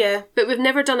lovely. Yeah, but we've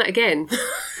never done it again.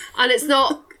 And it's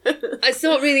not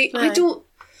really. No.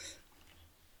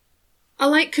 I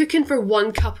like cooking for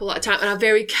one couple at a time on a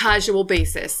very casual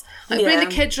basis. Like, bring the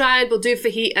kids round, we'll do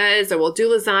fajitas or we'll do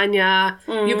lasagna.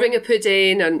 You bring a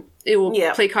pudding and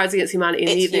we'll play Cards Against Humanity in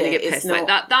the evening and get pissed. Like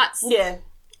that. That's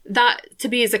that to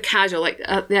me is a casual, like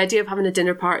the idea of having a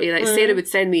dinner party. Like Sarah would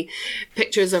send me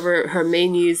pictures of her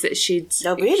menus that she'd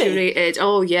curated.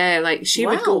 Oh yeah, like she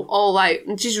would go all out,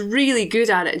 and she's really good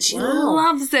at it, and she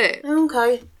loves it.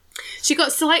 Okay. She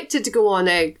got selected to go on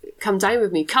Come Down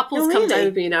With Me. Couples Come Down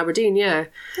With Me in Aberdeen, yeah.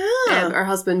 Her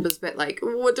husband was a bit like,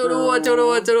 oh, I don't know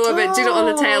about doing it on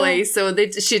the telly, so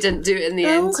she didn't do it in the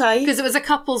end. Because it was a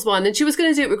couples one, and she was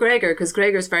going to do it with Gregor, because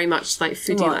Gregor's very much like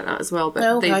foodie like that as well,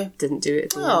 but they didn't do it at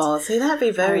the end. Oh, see, that'd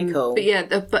be very cool. But yeah,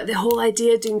 but the whole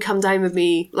idea of doing Come Down With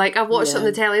Me, like I've watched it on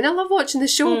the telly, and I love watching the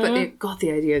show, but they got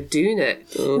the idea of doing it.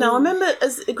 No, I remember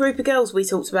as a group of girls, we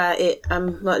talked about it,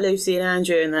 like Lucy and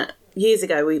Andrew and that. Years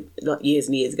and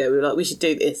years ago, we were like, we should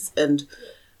do this, and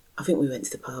I think we went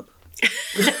to the pub.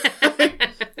 It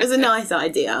was a nice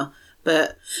idea,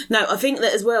 but no, I think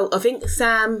that as well. I think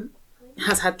Sam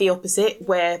has had the opposite,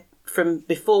 where from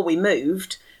before we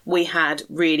moved, we had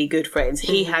really good friends.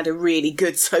 He had a really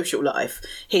good social life.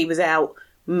 He was out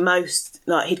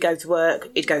he'd go to work,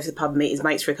 he'd go to the pub and meet his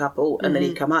mates for a couple, and then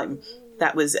he'd come home.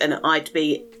 That was, and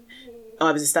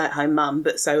I was a stay-at-home mum,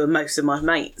 but so were most of my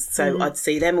mates. So I'd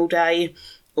see them all day,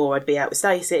 or I'd be out with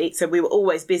Stacey. So we were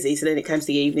always busy. So then it came to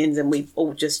the evenings and we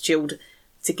all just chilled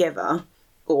together,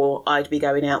 or I'd be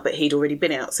going out, but he'd already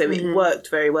been out. So it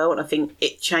worked very well. And I think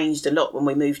it changed a lot when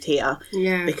we moved here,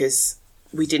 because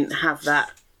we didn't have that.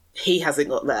 He hasn't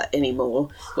got that anymore,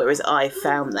 whereas I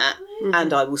found that,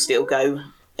 and I will still go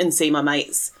and see my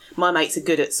mates. My mates are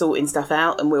good at sorting stuff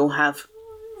out, and we'll have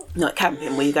like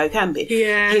camping, where you go camping.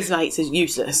 Yeah. His mates is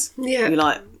useless. Yeah. You're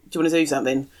like, do you want to do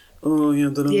something? Oh, yeah,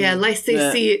 I don't know. Yeah, unless they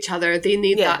see each other, they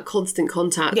need that constant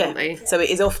contact, don't they? So it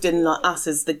is often like us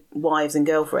as the wives and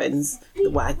girlfriends, the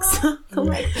wags.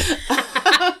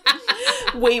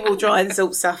 We will try and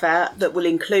sort stuff out that will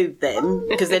include them,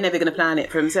 because they're never going to plan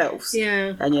it for themselves.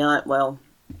 Yeah. And you're like, well,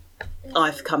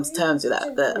 I've come to terms with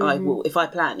that I will, if I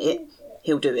plan it,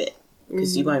 he'll do it.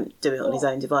 Because you won't do it on his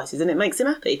own devices, and it makes him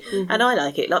happy. And I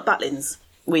like it, like Butlins.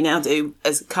 We now do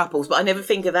as couples, but I never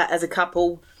think of that as a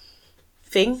couple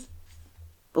thing.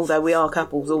 Although we are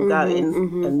couples all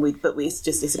going,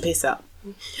 it's a piss up.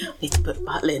 Need to put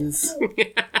Butlins.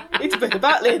 Need to put the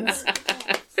Butlins.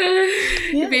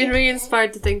 You're being really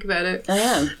inspired to think about it. I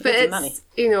am. But it's,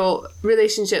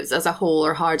 relationships as a whole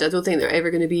are hard. I don't think they're ever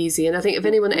going to be easy. And I think if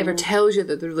anyone ever tells you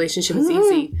that the relationship is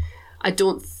easy, I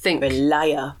don't think... They're a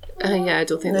liar. I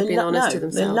don't think they're being honest to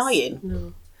themselves. They're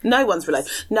lying. No one's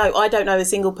related. No, I don't know a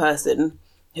single person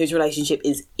whose relationship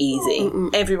is easy.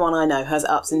 Everyone I know has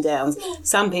ups and downs.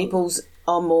 Some people's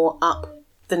are more up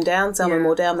than down, some are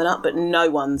more down than up, but no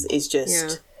one's is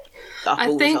just up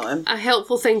all the time. I think a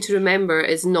helpful thing to remember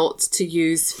is not to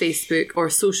use Facebook or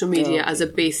social media as a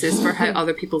basis for how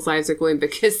other people's lives are going,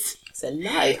 because... It's a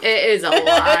lie. It is a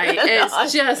lie.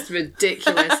 It's just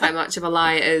ridiculous how much of a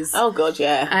lie it is. Oh God,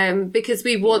 yeah. Because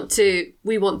we want to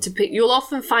paint. You'll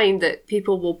often find that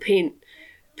people will paint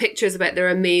pictures about their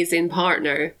amazing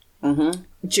partner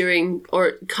during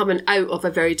or coming out of a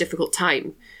very difficult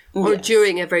time, or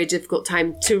during a very difficult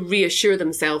time, to reassure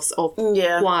themselves of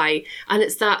why. And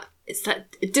it's that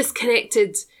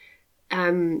disconnected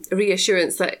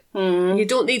reassurance that you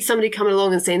don't need somebody coming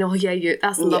along and saying, oh yeah,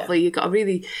 that's lovely, you got a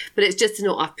really, but it's just to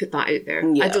know I've put that out there.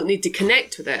 I don't need to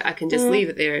connect with it. I can just leave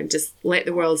it there and just let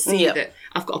the world see that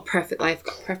I've got a perfect life, I've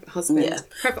got a perfect husband,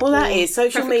 perfect home, that is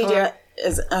social media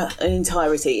as an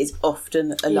entirety is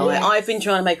often a lie. I've been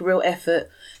trying to make a real effort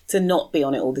to not be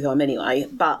on it all the time anyway,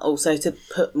 but also to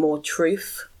put more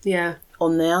truth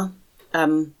on there,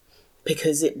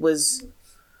 because it wasn't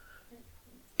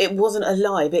a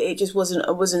lie, but it just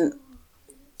wasn't.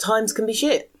 Times can be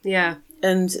shit. Yeah.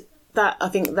 And that, I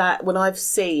think that when I've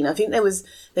seen, I think there's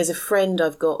a friend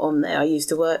I've got on there. I used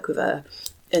to work with her,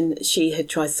 and she had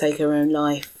tried to take her own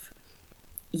life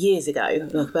years ago,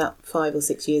 like about 5 or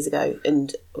 6 years ago,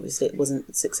 and obviously it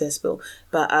wasn't successful.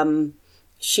 But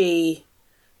she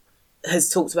has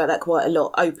talked about that quite a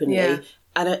lot openly, and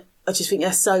I just think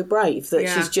that's so brave that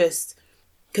she's just.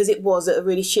 Because it was at a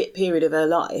really shit period of her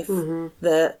life,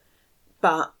 but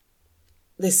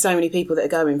there's so many people that are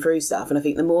going through stuff, and I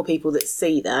think the more people that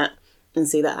see that and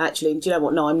see that actually, do you know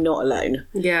what? No, I'm not alone.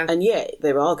 Yeah. And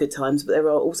there are good times, but there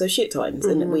are also shit times,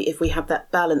 and if we have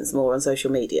that balance more on social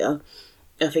media,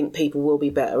 I think people will be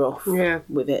better off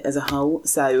with it as a whole.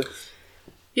 So.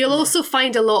 You'll also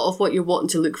find a lot of what you're wanting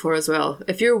to look for as well.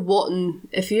 If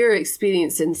you're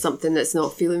experiencing something that's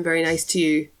not feeling very nice to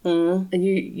you, and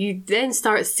you then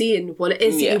start seeing what it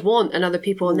is that you want in other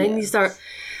people, and then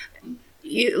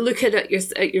you look at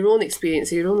your own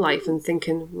experience, your own life, and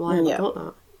thinking, well, I haven't got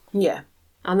that. Yeah.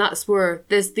 And that's where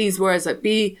there's these words like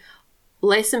be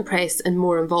less impressed and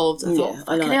more involved. I thought,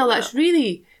 fucking hell, that's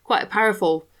really quite a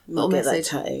powerful little Get message.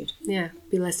 that tattooed. Yeah,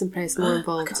 be less impressed, more I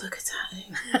involved. could look at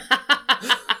tattoo.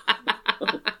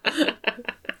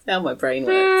 How my brain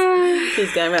works.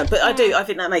 It's going around. But I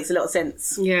think that makes a lot of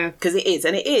sense. Yeah. Because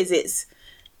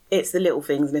it's the little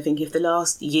things. And I think if the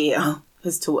last year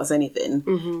has taught us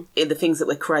anything, the things that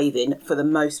we're craving, for the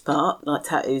most part, like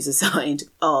tattoos aside,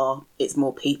 it's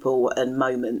more people and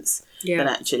moments than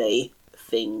actually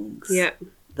things. Yeah.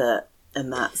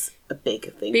 And that's a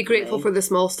big thing. Be grateful for the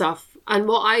small stuff. And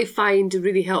what I find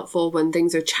really helpful when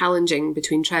things are challenging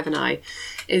between Trev and I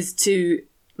is to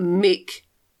make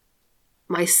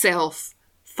myself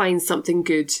find something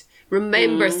good.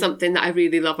 Remember something that I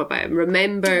really love about him.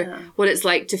 Remember what it's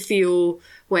like to feel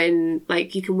when,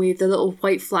 like, you can wave the little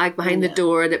white flag behind the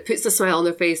door and it puts a smile on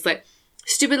their face. Like,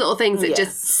 stupid little things that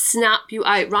just snap you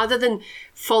out, rather than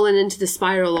falling into the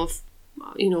spiral of,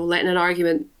 you know, letting an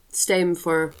argument stem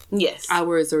for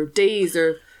hours or days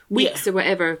or weeks or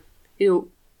whatever. You know,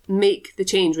 make the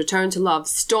change, return to love,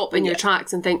 stop in your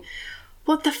tracks and think,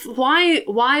 why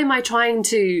am I trying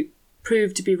to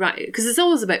prove to be right? Because it's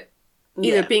always about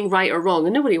either being right or wrong,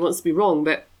 and nobody wants to be wrong,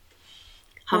 but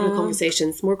having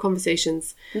conversations, more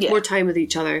time with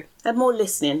each other. And more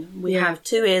listening. We have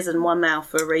 2 ears and 1 mouth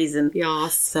for a reason.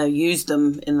 Yes. So use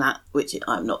them in that, which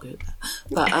I'm not good at.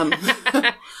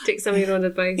 But take some of your own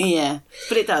advice. Yeah.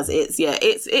 But it does.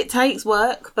 It takes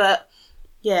work, but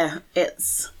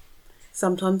it's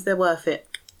sometimes they're worth it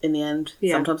in the end.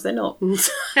 Yeah. Sometimes they're not.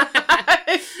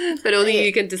 But only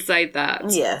you can decide that.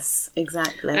 Yes,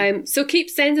 exactly. So keep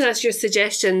sending us your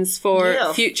suggestions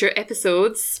for future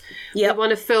episodes. We want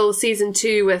to fill season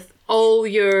 2 with all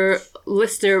your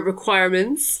listener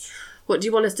requirements. What do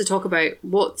you want us to talk about?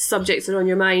 What subjects are on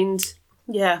your mind?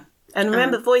 Yeah. And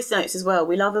remember voice notes as well.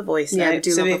 We love a voice note. Yeah, we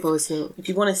do love a voice note. If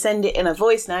you want to send it in a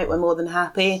voice note, we're more than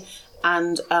happy.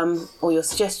 And or your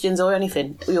suggestions or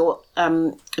anything, or your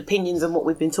opinions on what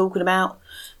we've been talking about.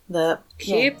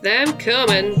 Keep them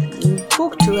coming.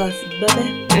 Talk to us,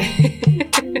 baby.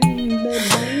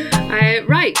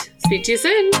 Right. Speak to you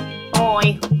soon.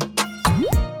 Bye.